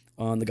Mobile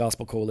on the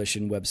Gospel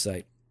Coalition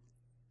website.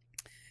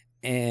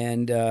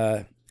 And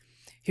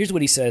here's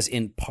what he says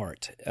in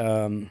part.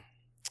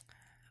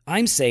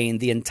 I'm saying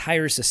the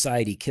entire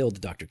society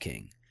killed Dr.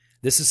 King.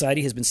 This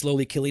society has been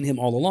slowly killing him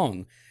all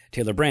along.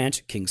 Taylor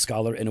Branch, King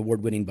scholar and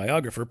award-winning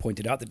biographer,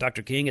 pointed out that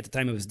Dr. King, at the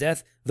time of his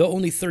death, though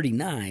only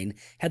 39,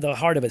 had the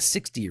heart of a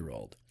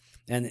 60-year-old.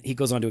 And he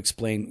goes on to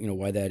explain,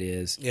 why that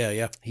is.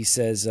 Yeah. He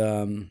says,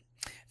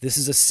 this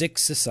is a sick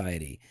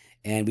society,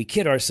 and we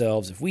kid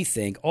ourselves if we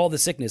think all the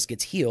sickness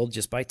gets healed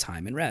just by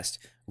time and rest.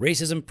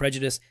 Racism,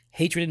 prejudice,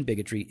 hatred, and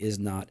bigotry is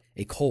not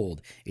a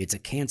cold. It's a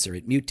cancer.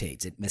 It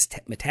mutates. It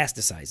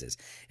metastasizes.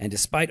 And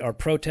despite our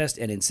protest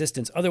and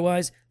insistence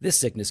otherwise, this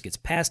sickness gets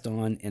passed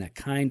on in a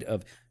kind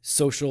of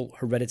social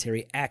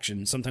hereditary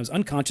action, sometimes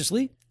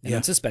unconsciously and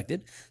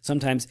unsuspected,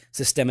 sometimes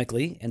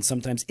systemically, and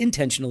sometimes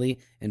intentionally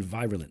and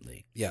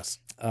virulently. Yes.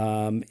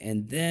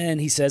 And then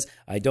he says,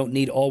 I don't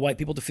need all white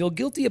people to feel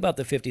guilty about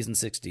the 50s and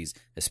 60s,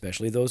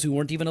 especially those who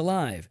weren't even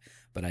alive.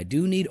 But I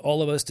do need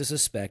all of us to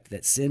suspect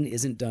that sin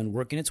isn't done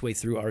working its way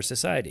through our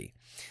society.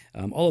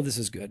 All of this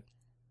is good.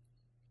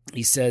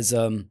 He says,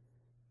 I'm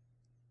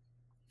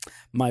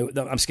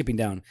skipping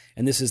down,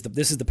 and this is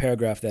the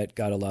paragraph that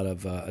got a lot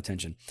of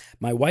attention.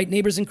 My white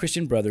neighbors and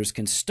Christian brothers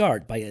can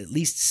start by at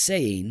least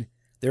saying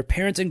their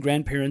parents and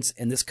grandparents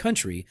in this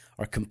country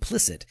are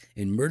complicit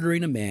in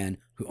murdering a man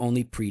who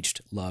only preached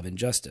love and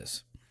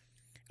justice.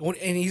 And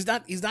he's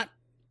not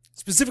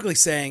specifically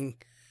saying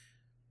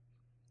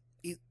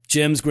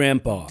Jim's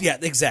grandpa. Yeah,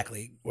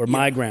 exactly. Or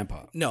my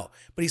grandpa. No,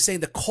 but he's saying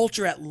the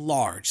culture at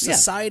large,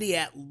 society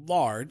at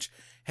large,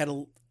 had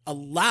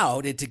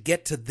allowed it to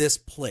get to this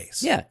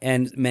place. Yeah,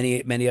 and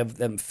many of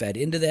them fed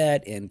into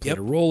that and played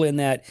a role in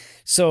that.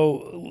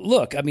 So,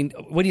 look, I mean,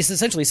 what he's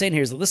essentially saying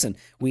here is that, listen,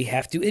 we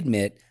have to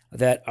admit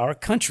that our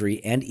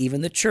country and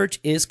even the church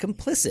is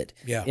complicit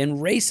in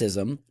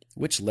racism,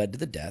 which led to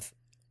the death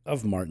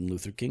of Martin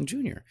Luther King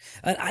Jr.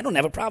 And I don't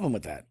have a problem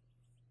with that.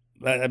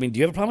 I mean, do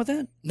you have a problem with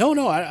that?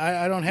 No,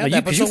 I don't have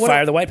that. Because you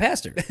fire the white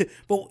pastor.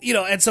 But,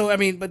 and so, I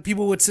mean, but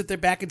people would sit there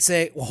back and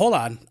say, well, hold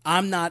on,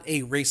 I'm not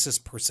a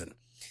racist person.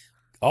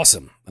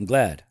 Awesome. I'm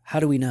glad. How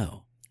do we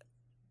know?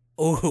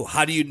 Oh,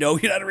 how do you know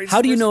you're not a racist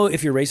How do you know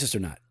if you're racist or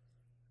not?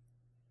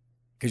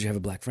 Because you have a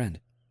black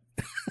friend.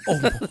 Oh,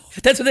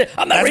 that's what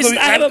I'm not racist.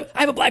 I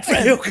have a black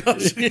friend. Oh,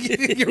 gosh.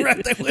 You're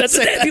right. That's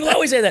what people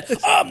always say that. Oh,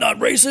 I'm not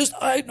racist.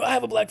 I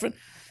have a black friend.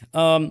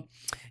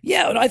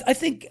 I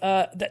think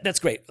that's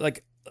great.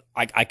 Like,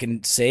 I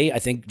can say, I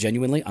think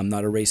genuinely, I'm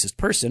not a racist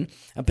person,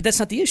 but that's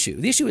not the issue.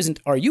 The issue isn't,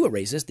 are you a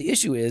racist? The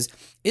issue is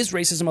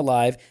racism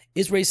alive?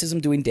 Is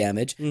racism doing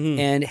damage? Mm-hmm.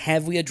 And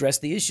have we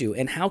addressed the issue?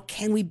 And how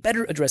can we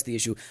better address the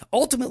issue?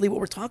 Ultimately,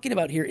 what we're talking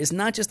about here is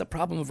not just the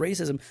problem of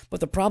racism, but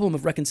the problem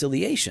of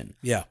reconciliation.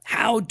 Yeah.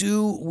 How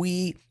do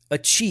we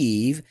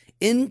achieve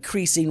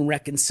increasing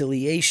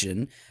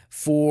reconciliation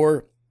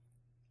for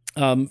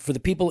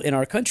the people in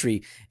our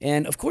country?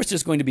 And of course,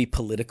 there's going to be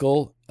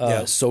political,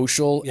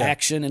 social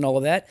action and all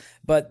of that,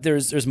 but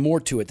there's more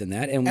to it than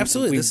that. And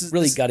absolutely, we've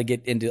really got to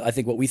get into, I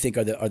think, what we think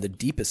are the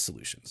deepest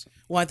solutions.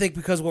 Well, I think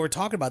because what we're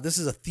talking about, this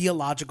is a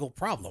theological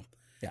problem.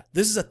 Yeah.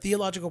 This is a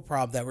theological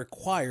problem that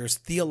requires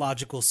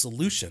theological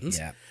solutions.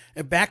 Yeah.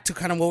 And back to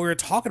kind of what we were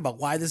talking about,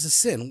 why this is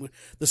sin.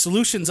 The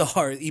solutions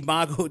are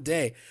Imago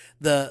Dei,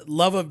 the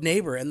love of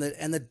neighbor, and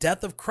the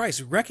death of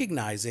Christ,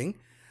 recognizing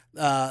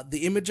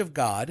the image of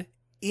God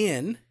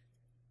in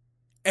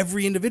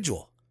every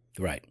individual,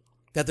 right?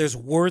 That there's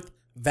worth,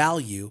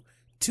 value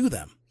to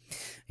them.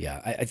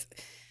 Yeah,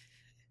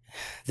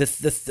 the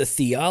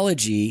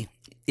theology,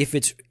 if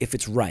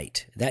it's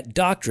right, that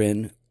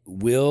doctrine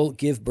will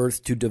give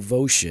birth to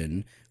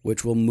devotion,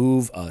 which will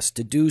move us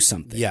to do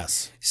something.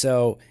 Yes.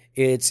 So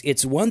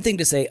it's one thing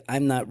to say,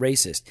 I'm not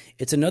racist.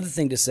 It's another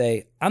thing to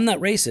say, I'm not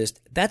racist.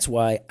 That's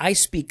why I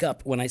speak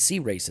up when I see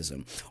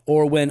racism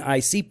or when I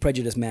see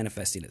prejudice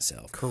manifesting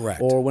itself.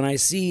 Correct. Or when I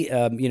see,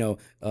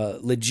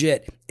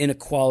 legit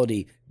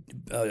inequality,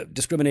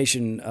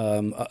 discrimination,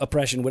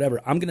 oppression, whatever.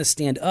 I'm going to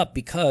stand up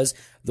because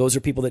those are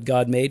people that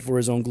God made for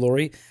his own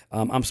glory.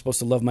 I'm supposed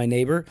to love my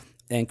neighbor.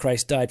 and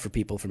Christ died for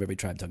people from every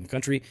tribe, tongue, and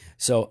country.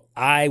 So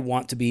I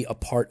want to be a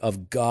part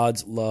of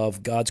God's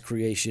love, God's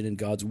creation, and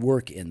God's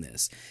work in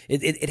this.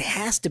 It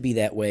has to be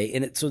that way.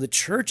 And so the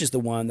church is the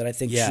one that I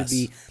think should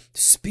be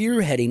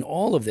spearheading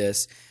all of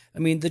this. I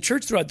mean, the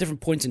church throughout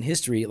different points in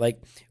history,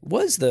 like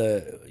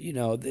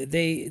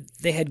they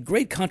had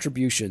great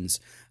contributions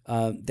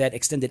that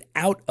extended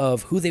out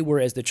of who they were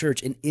as the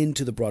church and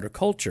into the broader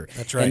culture.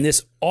 That's right. And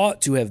this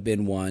ought to have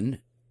been one.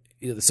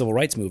 The civil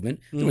rights movement.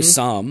 There was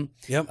some,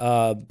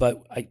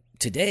 but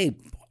today,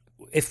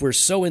 if we're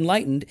so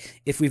enlightened,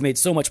 if we've made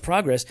so much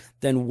progress,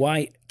 then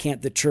why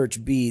can't the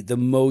church be the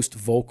most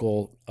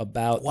vocal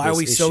about? Why are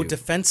we so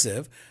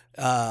defensive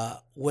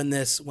when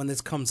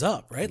this comes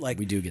up? Right, like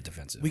we do get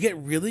defensive. We get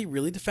really,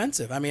 really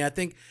defensive. I mean, I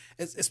think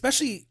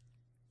especially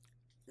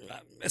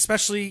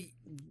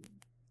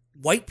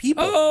white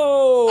people.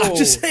 Oh, I'm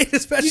just saying,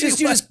 especially you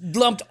just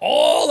lumped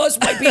all us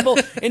white people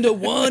into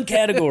one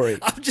category.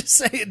 I'm just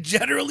saying,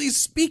 generally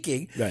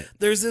speaking,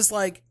 there's this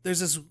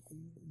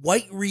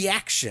white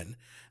reaction.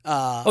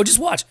 Just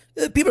watch.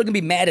 People are going to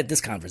be mad at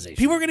this conversation.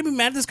 People are going to be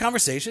mad at this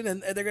conversation,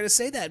 and they're going to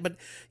say that. But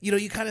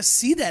you kind of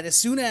see that as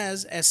soon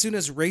as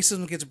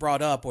racism gets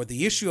brought up, or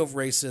the issue of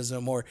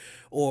racism,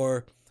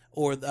 or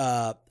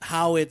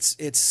how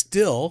it's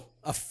still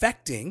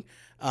affecting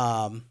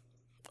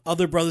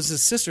other brothers and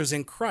sisters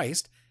in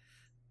Christ,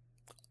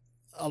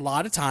 a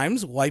lot of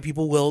times white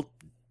people will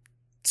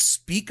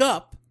speak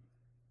up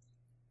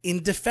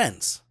in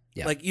defense.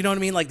 Yeah. Like, you know what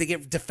I mean? Like they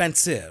get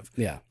defensive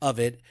of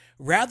it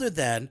rather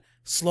than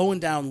slowing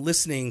down,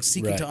 listening,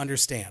 seeking to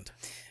understand.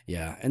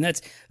 Yeah.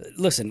 And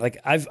listen, like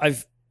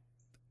I've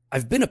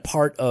been a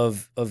part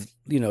of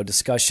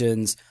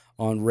discussions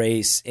on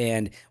race,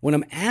 and when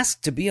I'm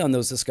asked to be on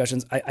those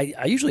discussions,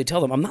 I usually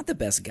tell them I'm not the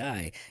best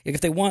guy. Like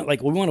if they want, we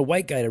want a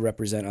white guy to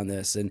represent on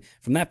this, and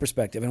from that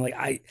perspective, I'm like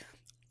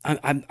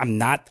I'm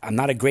not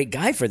a great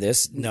guy for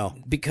this. No,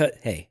 because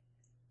hey,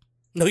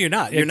 no, you're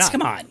not. You're not.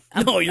 Come on.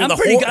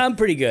 I'm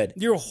pretty good.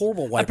 You're a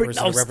horrible white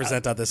person to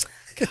represent on this.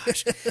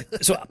 Gosh.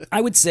 So I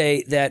would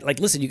say that,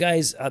 listen, you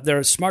guys, there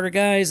are smarter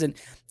guys,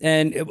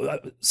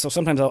 so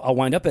sometimes I'll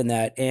wind up in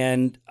that,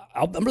 and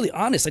I'm really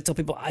honest. I tell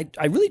people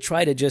I really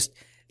try to just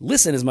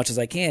listen as much as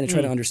I can and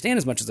try to understand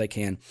as much as I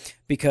can,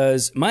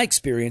 because my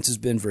experience has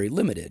been very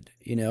limited.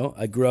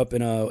 I grew up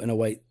in a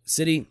white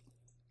city.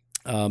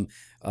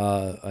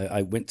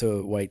 I went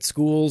to white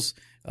schools.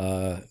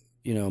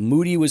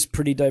 Moody was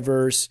pretty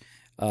diverse.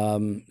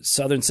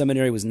 Southern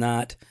Seminary was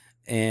not,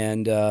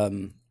 and now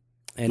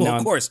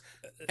of course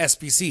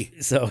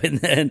SBC. So and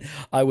then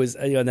I was,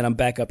 and then I'm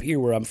back up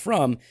here where I'm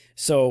from.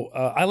 So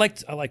I like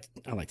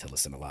to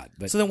listen a lot.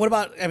 But so then, what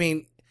about? I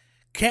mean,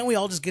 can't we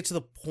all just get to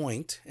the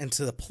point and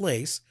to the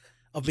place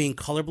of being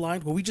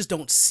colorblind where we just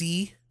don't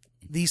see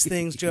these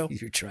things, Joe?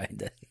 You're trying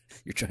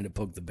to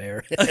poke the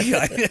bear.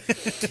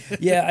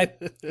 Yeah,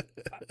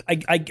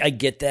 I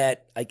get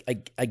that.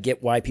 I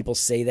get why people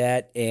say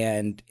that,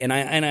 and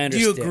I understand.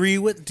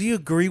 Do you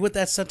agree with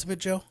that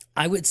sentiment, Joe?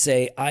 I would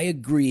say I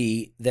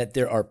agree that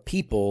there are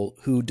people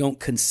who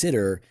don't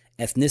consider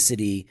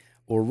ethnicity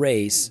or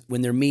race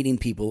when they're meeting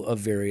people of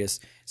various.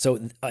 So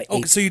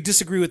you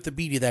disagree with the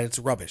media that it's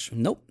rubbish?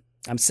 Nope.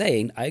 I'm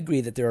saying I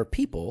agree that there are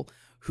people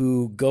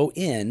who go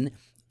in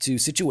to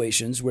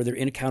situations where they're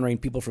encountering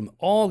people from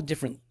all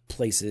different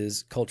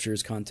places,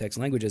 cultures, contexts,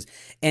 languages,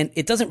 and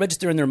it doesn't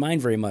register in their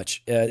mind very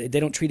much. They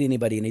don't treat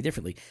anybody any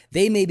differently.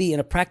 They may be,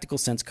 in a practical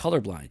sense,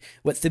 colorblind.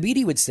 What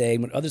Thabiti would say,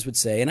 and what others would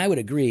say, and I would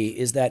agree,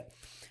 is that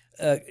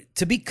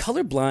to be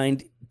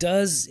colorblind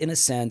does, in a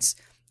sense,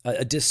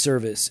 a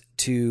disservice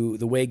to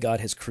the way God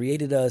has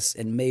created us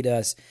and made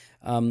us.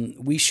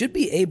 We should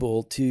be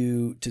able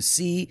to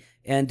see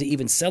and to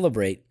even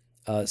celebrate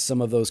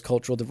some of those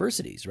cultural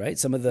diversities, right?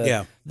 Some of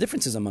the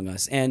differences among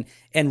us, and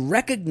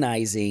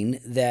recognizing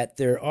that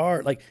there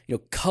are,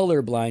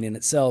 colorblind in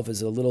itself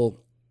is a little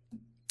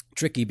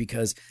tricky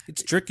because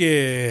it's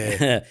tricky.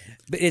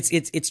 But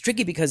it's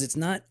tricky because it's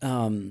not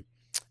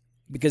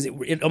because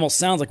it almost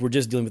sounds like we're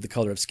just dealing with the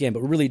color of skin,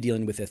 but we're really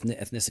dealing with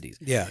ethnicities.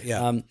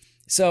 Yeah.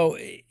 So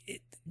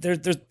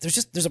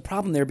there's a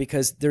problem there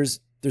because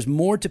there's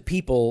more to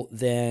people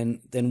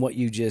than what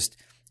you just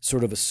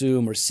sort of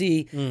assume or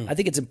see. I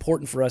think it's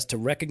important for us to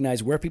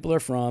recognize where people are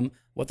from,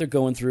 what they're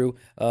going through,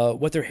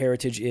 what their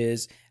heritage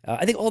is.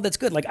 I think all that's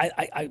good. Like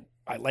I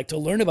like to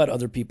learn about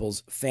other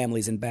people's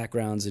families and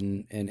backgrounds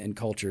and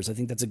cultures. I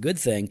think that's a good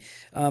thing.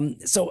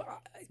 So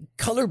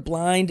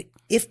colorblind,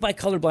 if by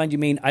colorblind you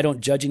mean I don't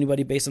judge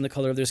anybody based on the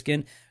color of their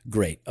skin,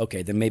 great.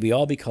 Okay, then maybe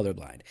I'll be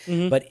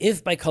colorblind. But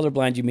if by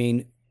colorblind you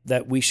mean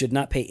that we should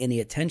not pay any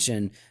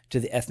attention to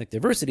the ethnic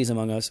diversities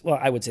among us, well,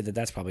 I would say that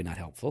that's probably not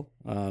helpful.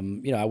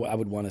 I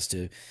would want us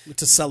to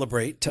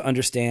celebrate, to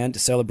understand, to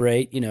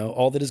celebrate,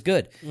 all that is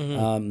good,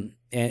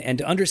 and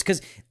to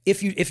understand. Because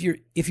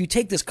if you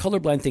take this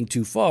colorblind thing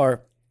too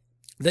far,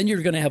 then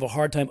you're going to have a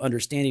hard time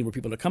understanding where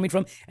people are coming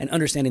from and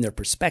understanding their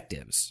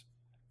perspectives,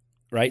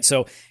 right?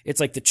 So it's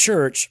like the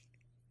church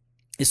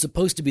is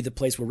supposed to be the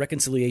place where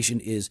reconciliation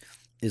is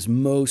is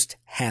most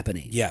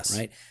happening. Yes.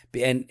 Right.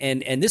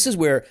 And this is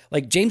where,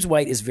 like, James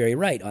White is very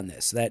right on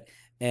this, that,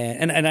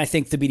 and I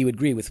think Thabiti would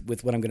agree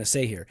with what I'm going to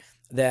say here,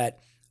 that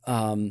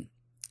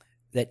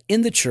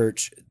in the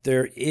church,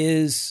 there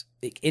is,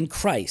 in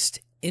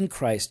Christ,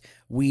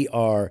 we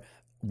are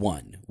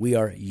one, we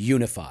are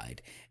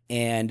unified,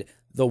 and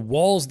the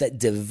walls that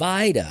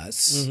divide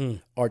us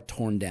are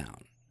torn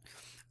down.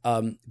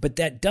 But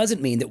that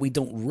doesn't mean that we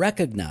don't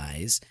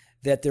recognize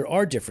that there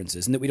are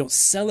differences and that we don't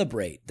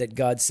celebrate that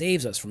God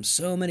saves us from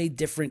so many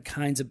different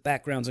kinds of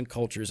backgrounds and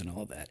cultures and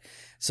all of that.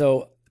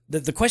 So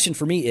the question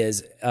for me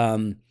is,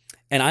 and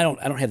I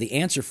don't have the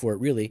answer for it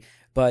really,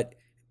 but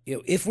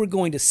if we're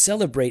going to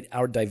celebrate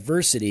our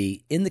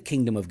diversity in the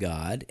kingdom of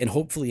God and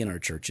hopefully in our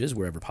churches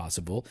wherever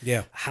possible,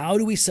 how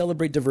do we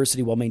celebrate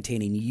diversity while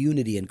maintaining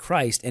unity in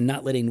Christ and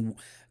not letting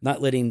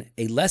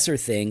a lesser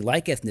thing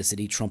like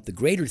ethnicity trump the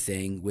greater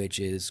thing, which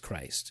is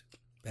Christ?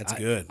 That's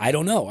good. I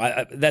don't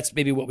know. That's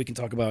maybe what we can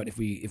talk about if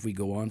we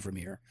go on from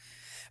here.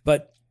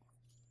 But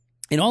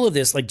in all of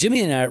this, like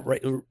Jimmy and I,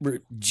 we're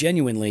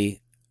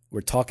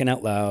talking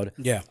out loud.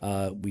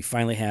 Yeah. We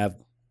finally have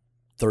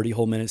 30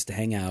 whole minutes to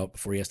hang out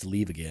before he has to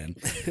leave again.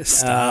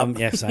 Stop.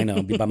 Yes, I know.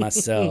 I'll be by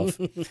myself.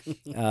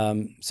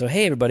 So,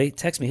 hey, everybody,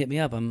 text me, hit me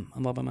up. I'm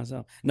all by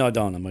myself. No,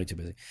 don't. I'm way too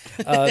busy.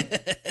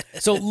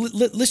 So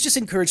let's just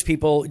encourage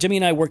people. Jimmy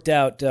and I worked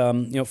out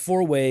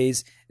 4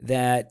 ways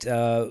that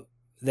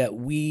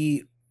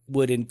we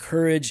would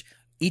encourage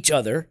each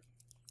other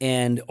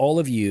and all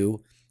of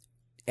you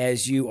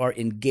as you are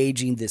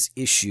engaging this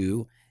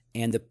issue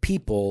and the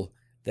people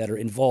that are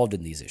involved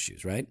in these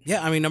issues, right?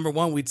 Yeah, I mean, number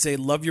 1, we'd say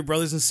love your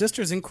brothers and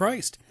sisters in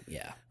Christ.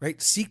 Yeah.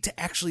 Right? Seek to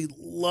actually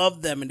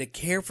love them and to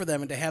care for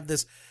them and to have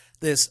this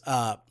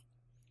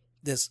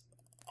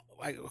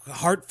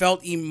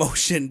heartfelt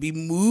emotion, be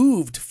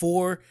moved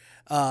for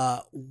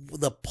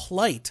the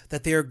plight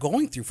that they are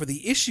going through, for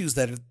the issues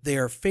that they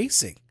are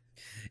facing.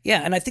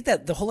 Yeah, and I think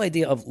that the whole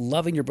idea of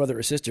loving your brother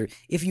or sister,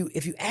 if you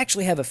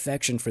actually have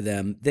affection for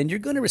them, then you're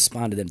going to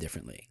respond to them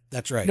differently.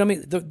 That's right. You know what I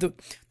mean? The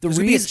There's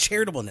reason, be a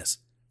charitableness.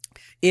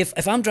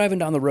 If I'm driving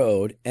down the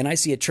road and I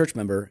see a church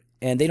member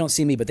and they don't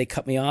see me but they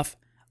cut me off,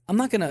 I'm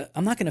not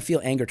gonna feel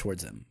anger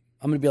towards them.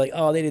 I'm going to be like,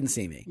 oh, they didn't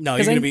see me. No,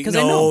 you're going to be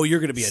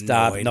annoyed.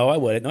 Stop. No, I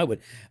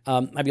wouldn't.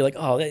 I'd be like,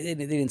 oh, they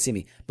didn't see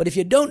me. But if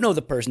you don't know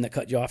the person that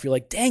cut you off, you're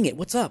like, dang it,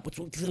 what's up? What's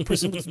the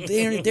person?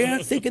 They're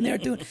not thinking they're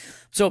doing.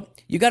 So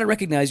you got to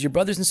recognize your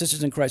brothers and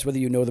sisters in Christ, whether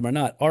you know them or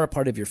not, are a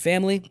part of your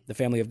family, the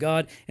family of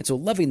God. And so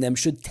loving them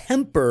should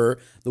temper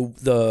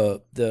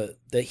the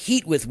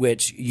heat with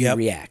which you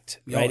react.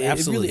 Right?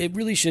 Absolutely. It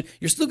really should.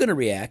 You're still going to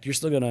react. You're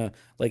still going to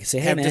say,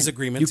 hey, have man,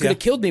 disagreements. You could have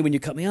killed me when you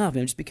cut me off,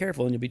 man. Just be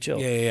careful and you'll be chill.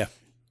 Yeah.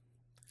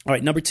 All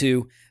right, number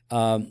 2,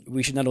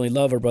 we should not only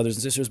love our brothers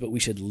and sisters, but we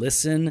should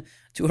listen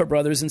to our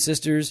brothers and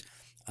sisters.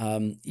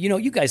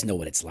 You guys know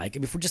what it's like.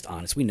 If we're just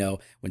honest, we know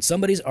when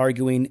somebody's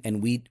arguing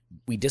and we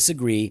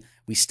disagree,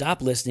 we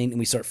stop listening and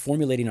we start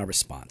formulating our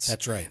response.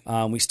 That's right.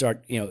 We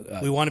start,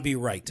 we want to be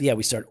right. Yeah,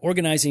 we start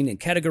organizing and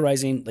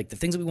categorizing like the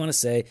things that we want to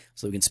say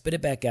so we can spit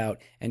it back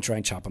out and try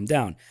and chop them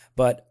down.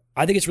 But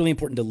I think it's really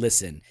important to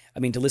listen. I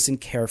mean, to listen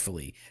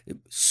carefully,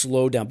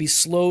 slow down, be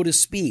slow to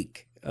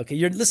speak. Okay,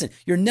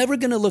 you're never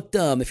going to look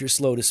dumb if you're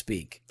slow to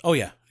speak. Oh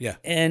yeah.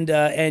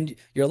 And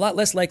you're a lot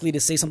less likely to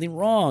say something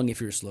wrong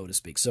if you're slow to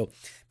speak. So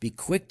be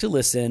quick to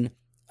listen.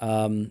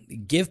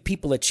 Give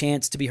people a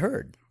chance to be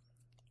heard.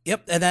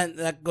 Yep, and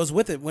that goes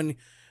with it. When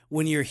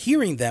you're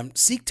hearing them,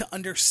 seek to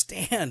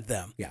understand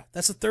them. Yeah,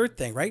 that's the third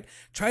thing, right?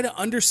 Try to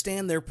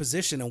understand their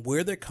position and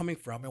where they're coming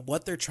from and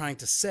what they're trying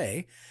to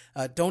say.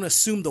 Don't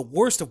assume the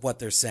worst of what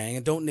they're saying,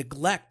 and don't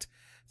neglect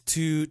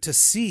to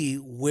see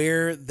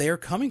where they're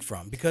coming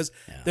from, because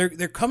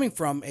they're coming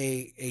from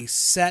a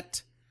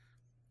set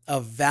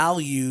of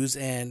values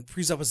and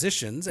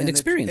presuppositions and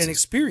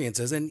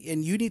experiences, and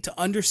you need to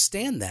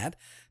understand that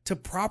to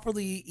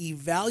properly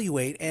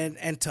evaluate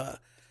and to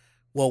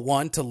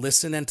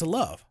listen and to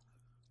love.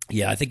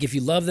 Yeah, I think if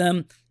you love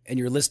them and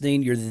you're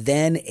listening, you're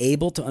then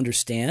able to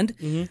understand.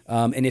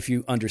 Mm-hmm. And if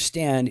you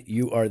understand,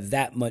 you are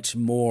that much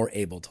more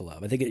able to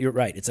love. I think you're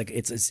right. It's like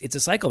it's a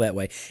cycle that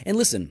way. And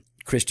listen,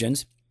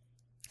 Christians,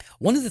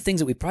 one of the things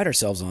that we pride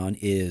ourselves on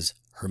is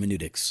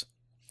hermeneutics,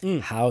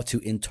 how to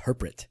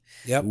interpret.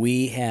 Yep.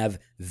 We have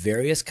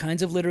various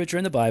kinds of literature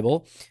in the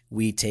Bible.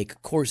 We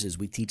take courses,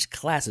 we teach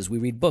classes, we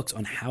read books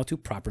on how to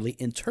properly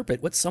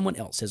interpret what someone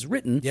else has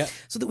written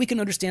so that we can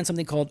understand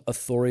something called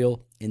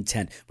authorial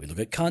intent. We look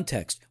at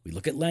context, we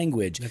look at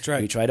language. That's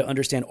right. We try to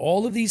understand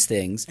all of these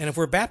things. And if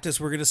we're Baptists,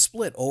 we're going to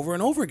split over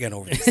and over again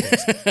over these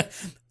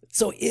things.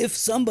 So if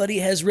somebody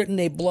has written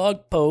a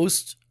blog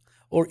post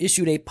or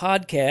issued a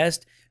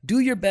podcast, do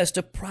your best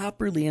to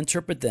properly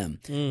interpret them.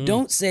 Mm-hmm.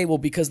 Don't say, well,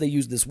 because they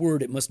use this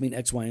word, it must mean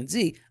X, Y, and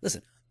Z.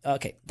 Listen,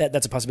 okay,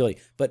 that's a possibility.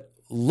 But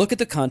look at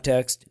the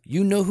context.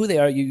 You know who they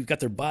are. You've got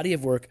their body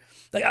of work.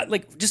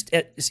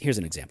 Here's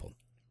an example.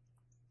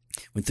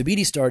 When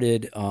Thabiti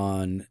started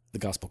on the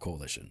Gospel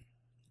Coalition,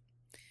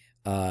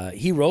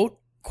 he wrote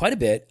quite a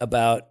bit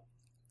about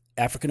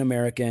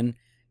African-American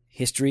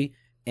history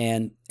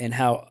and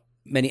how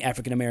many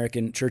African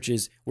American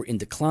churches were in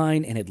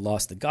decline and had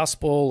lost the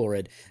gospel, or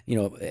had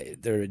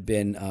there had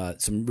been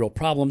some real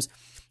problems.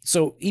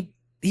 So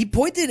he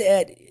pointed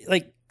at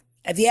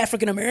the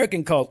African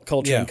American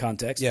culture and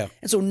context. Yeah.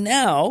 And so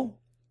now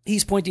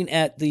he's pointing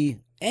at the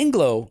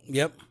Anglo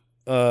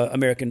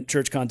American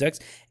church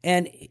context,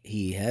 and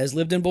he has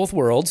lived in both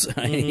worlds.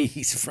 Mm-hmm.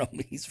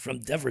 He's from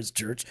Dever's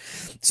church,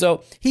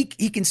 so he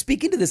can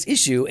speak into this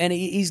issue, and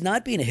he's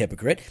not being a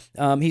hypocrite.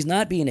 He's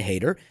not being a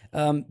hater.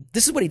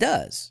 This is what he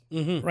does,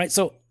 right?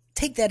 So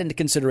take that into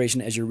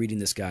consideration as you're reading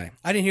this guy.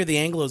 I didn't hear the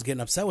Anglos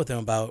getting upset with him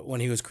about when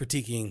he was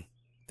critiquing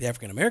the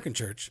African American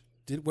church.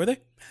 Were they?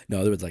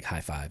 No, there was like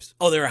high fives.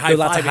 Oh, there were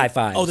lots of high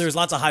fives. Oh, there was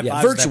lots of high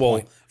fives.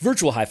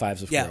 Virtual high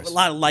fives, of course. Yeah, a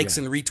lot of likes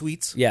and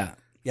retweets. Yeah.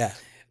 Yeah.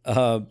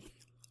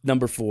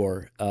 Number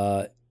 4,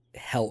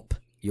 help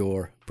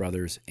your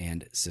brothers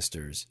and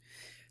sisters.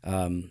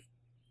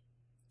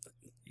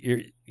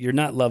 You're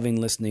not loving,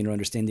 listening, or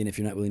understanding if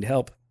you're not willing to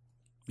help.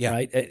 Yeah.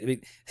 Right? I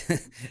mean,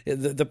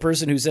 the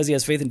person who says he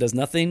has faith and does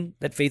nothing,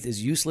 that faith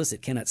is useless.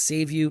 It cannot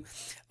save you.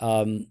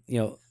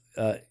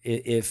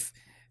 If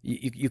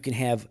you can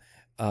have,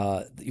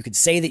 you could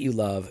say that you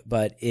love,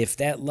 but if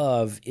that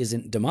love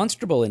isn't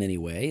demonstrable in any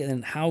way,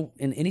 then how,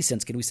 in any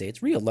sense, can we say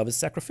it's real? Love is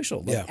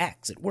sacrificial. Love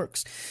acts. It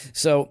works.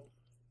 So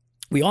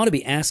we ought to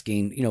be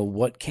asking,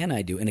 what can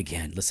I do? And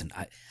again, listen,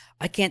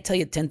 I can't tell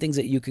you 10 things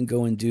that you can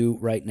go and do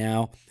right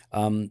now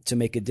to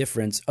make a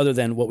difference other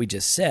than what we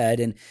just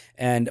said.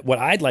 And what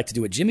I'd like to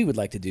do, what Jimmy would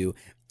like to do,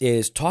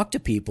 is talk to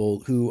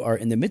people who are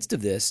in the midst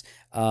of this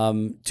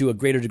to a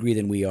greater degree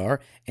than we are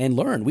and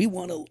learn. We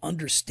want to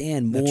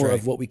understand more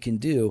of what we can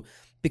do,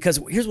 because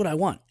here's what I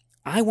want.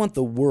 I want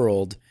the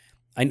world.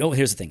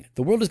 Here's the thing.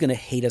 The world is going to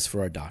hate us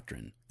for our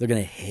doctrine. They're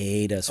going to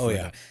hate us for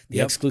the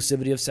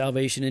exclusivity of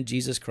salvation in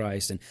Jesus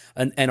Christ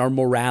and our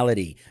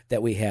morality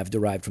that we have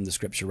derived from the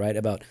Scripture, right?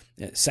 About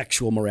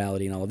sexual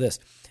morality and all of this.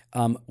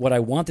 What I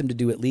want them to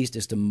do at least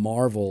is to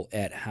marvel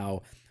at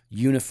how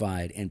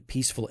unified and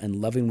peaceful and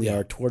loving we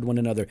are toward one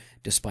another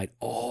despite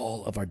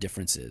all of our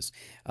differences.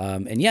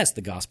 And yes,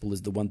 the gospel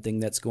is the one thing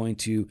that's going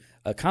to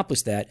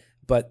accomplish that,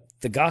 but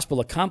the gospel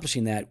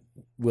accomplishing that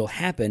will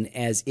happen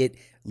as it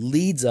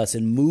leads us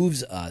and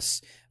moves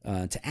us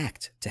to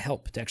act, to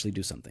help, to actually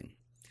do something.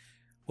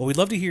 Well, we'd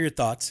love to hear your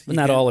thoughts.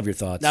 Not all of your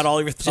thoughts. Not all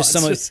of your thoughts. Just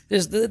some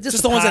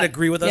just the ones that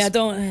agree with us.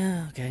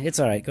 Yeah, okay. It's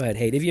all right. Go ahead.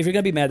 Hey, if you're going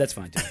to be mad, that's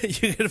fine too.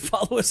 You can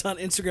follow us on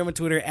Instagram and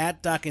Twitter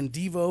at Doc and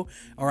Devo,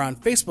 or on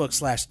Facebook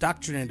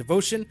 /Doctrine and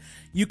Devotion.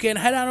 You can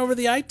head on over to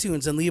the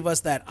iTunes and leave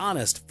us that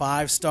honest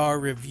 5-star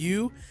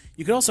review.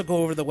 You can also go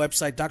over to the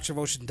website,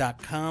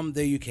 drdevotion.com.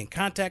 There you can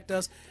contact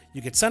us.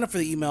 You can sign up for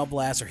the email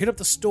blast or hit up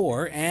the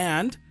store,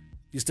 and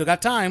you still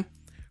got time.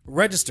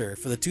 Register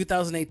for the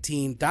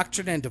 2018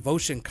 Doctrine and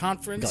Devotion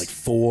Conference. Like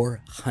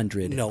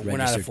 400. No, we're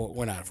not at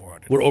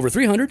 400. We're over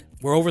 300?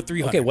 We're over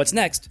 300. Okay, what's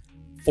next?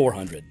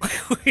 400.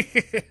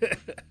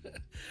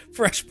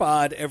 Fresh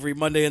pod every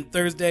Monday and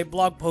Thursday.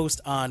 Blog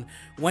post on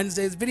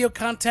Wednesdays. Video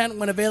content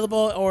when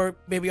available, or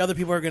maybe other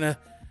people are going to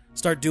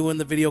start doing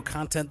the video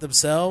content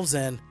themselves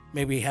and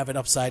maybe have it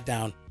upside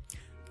down.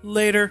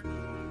 Later.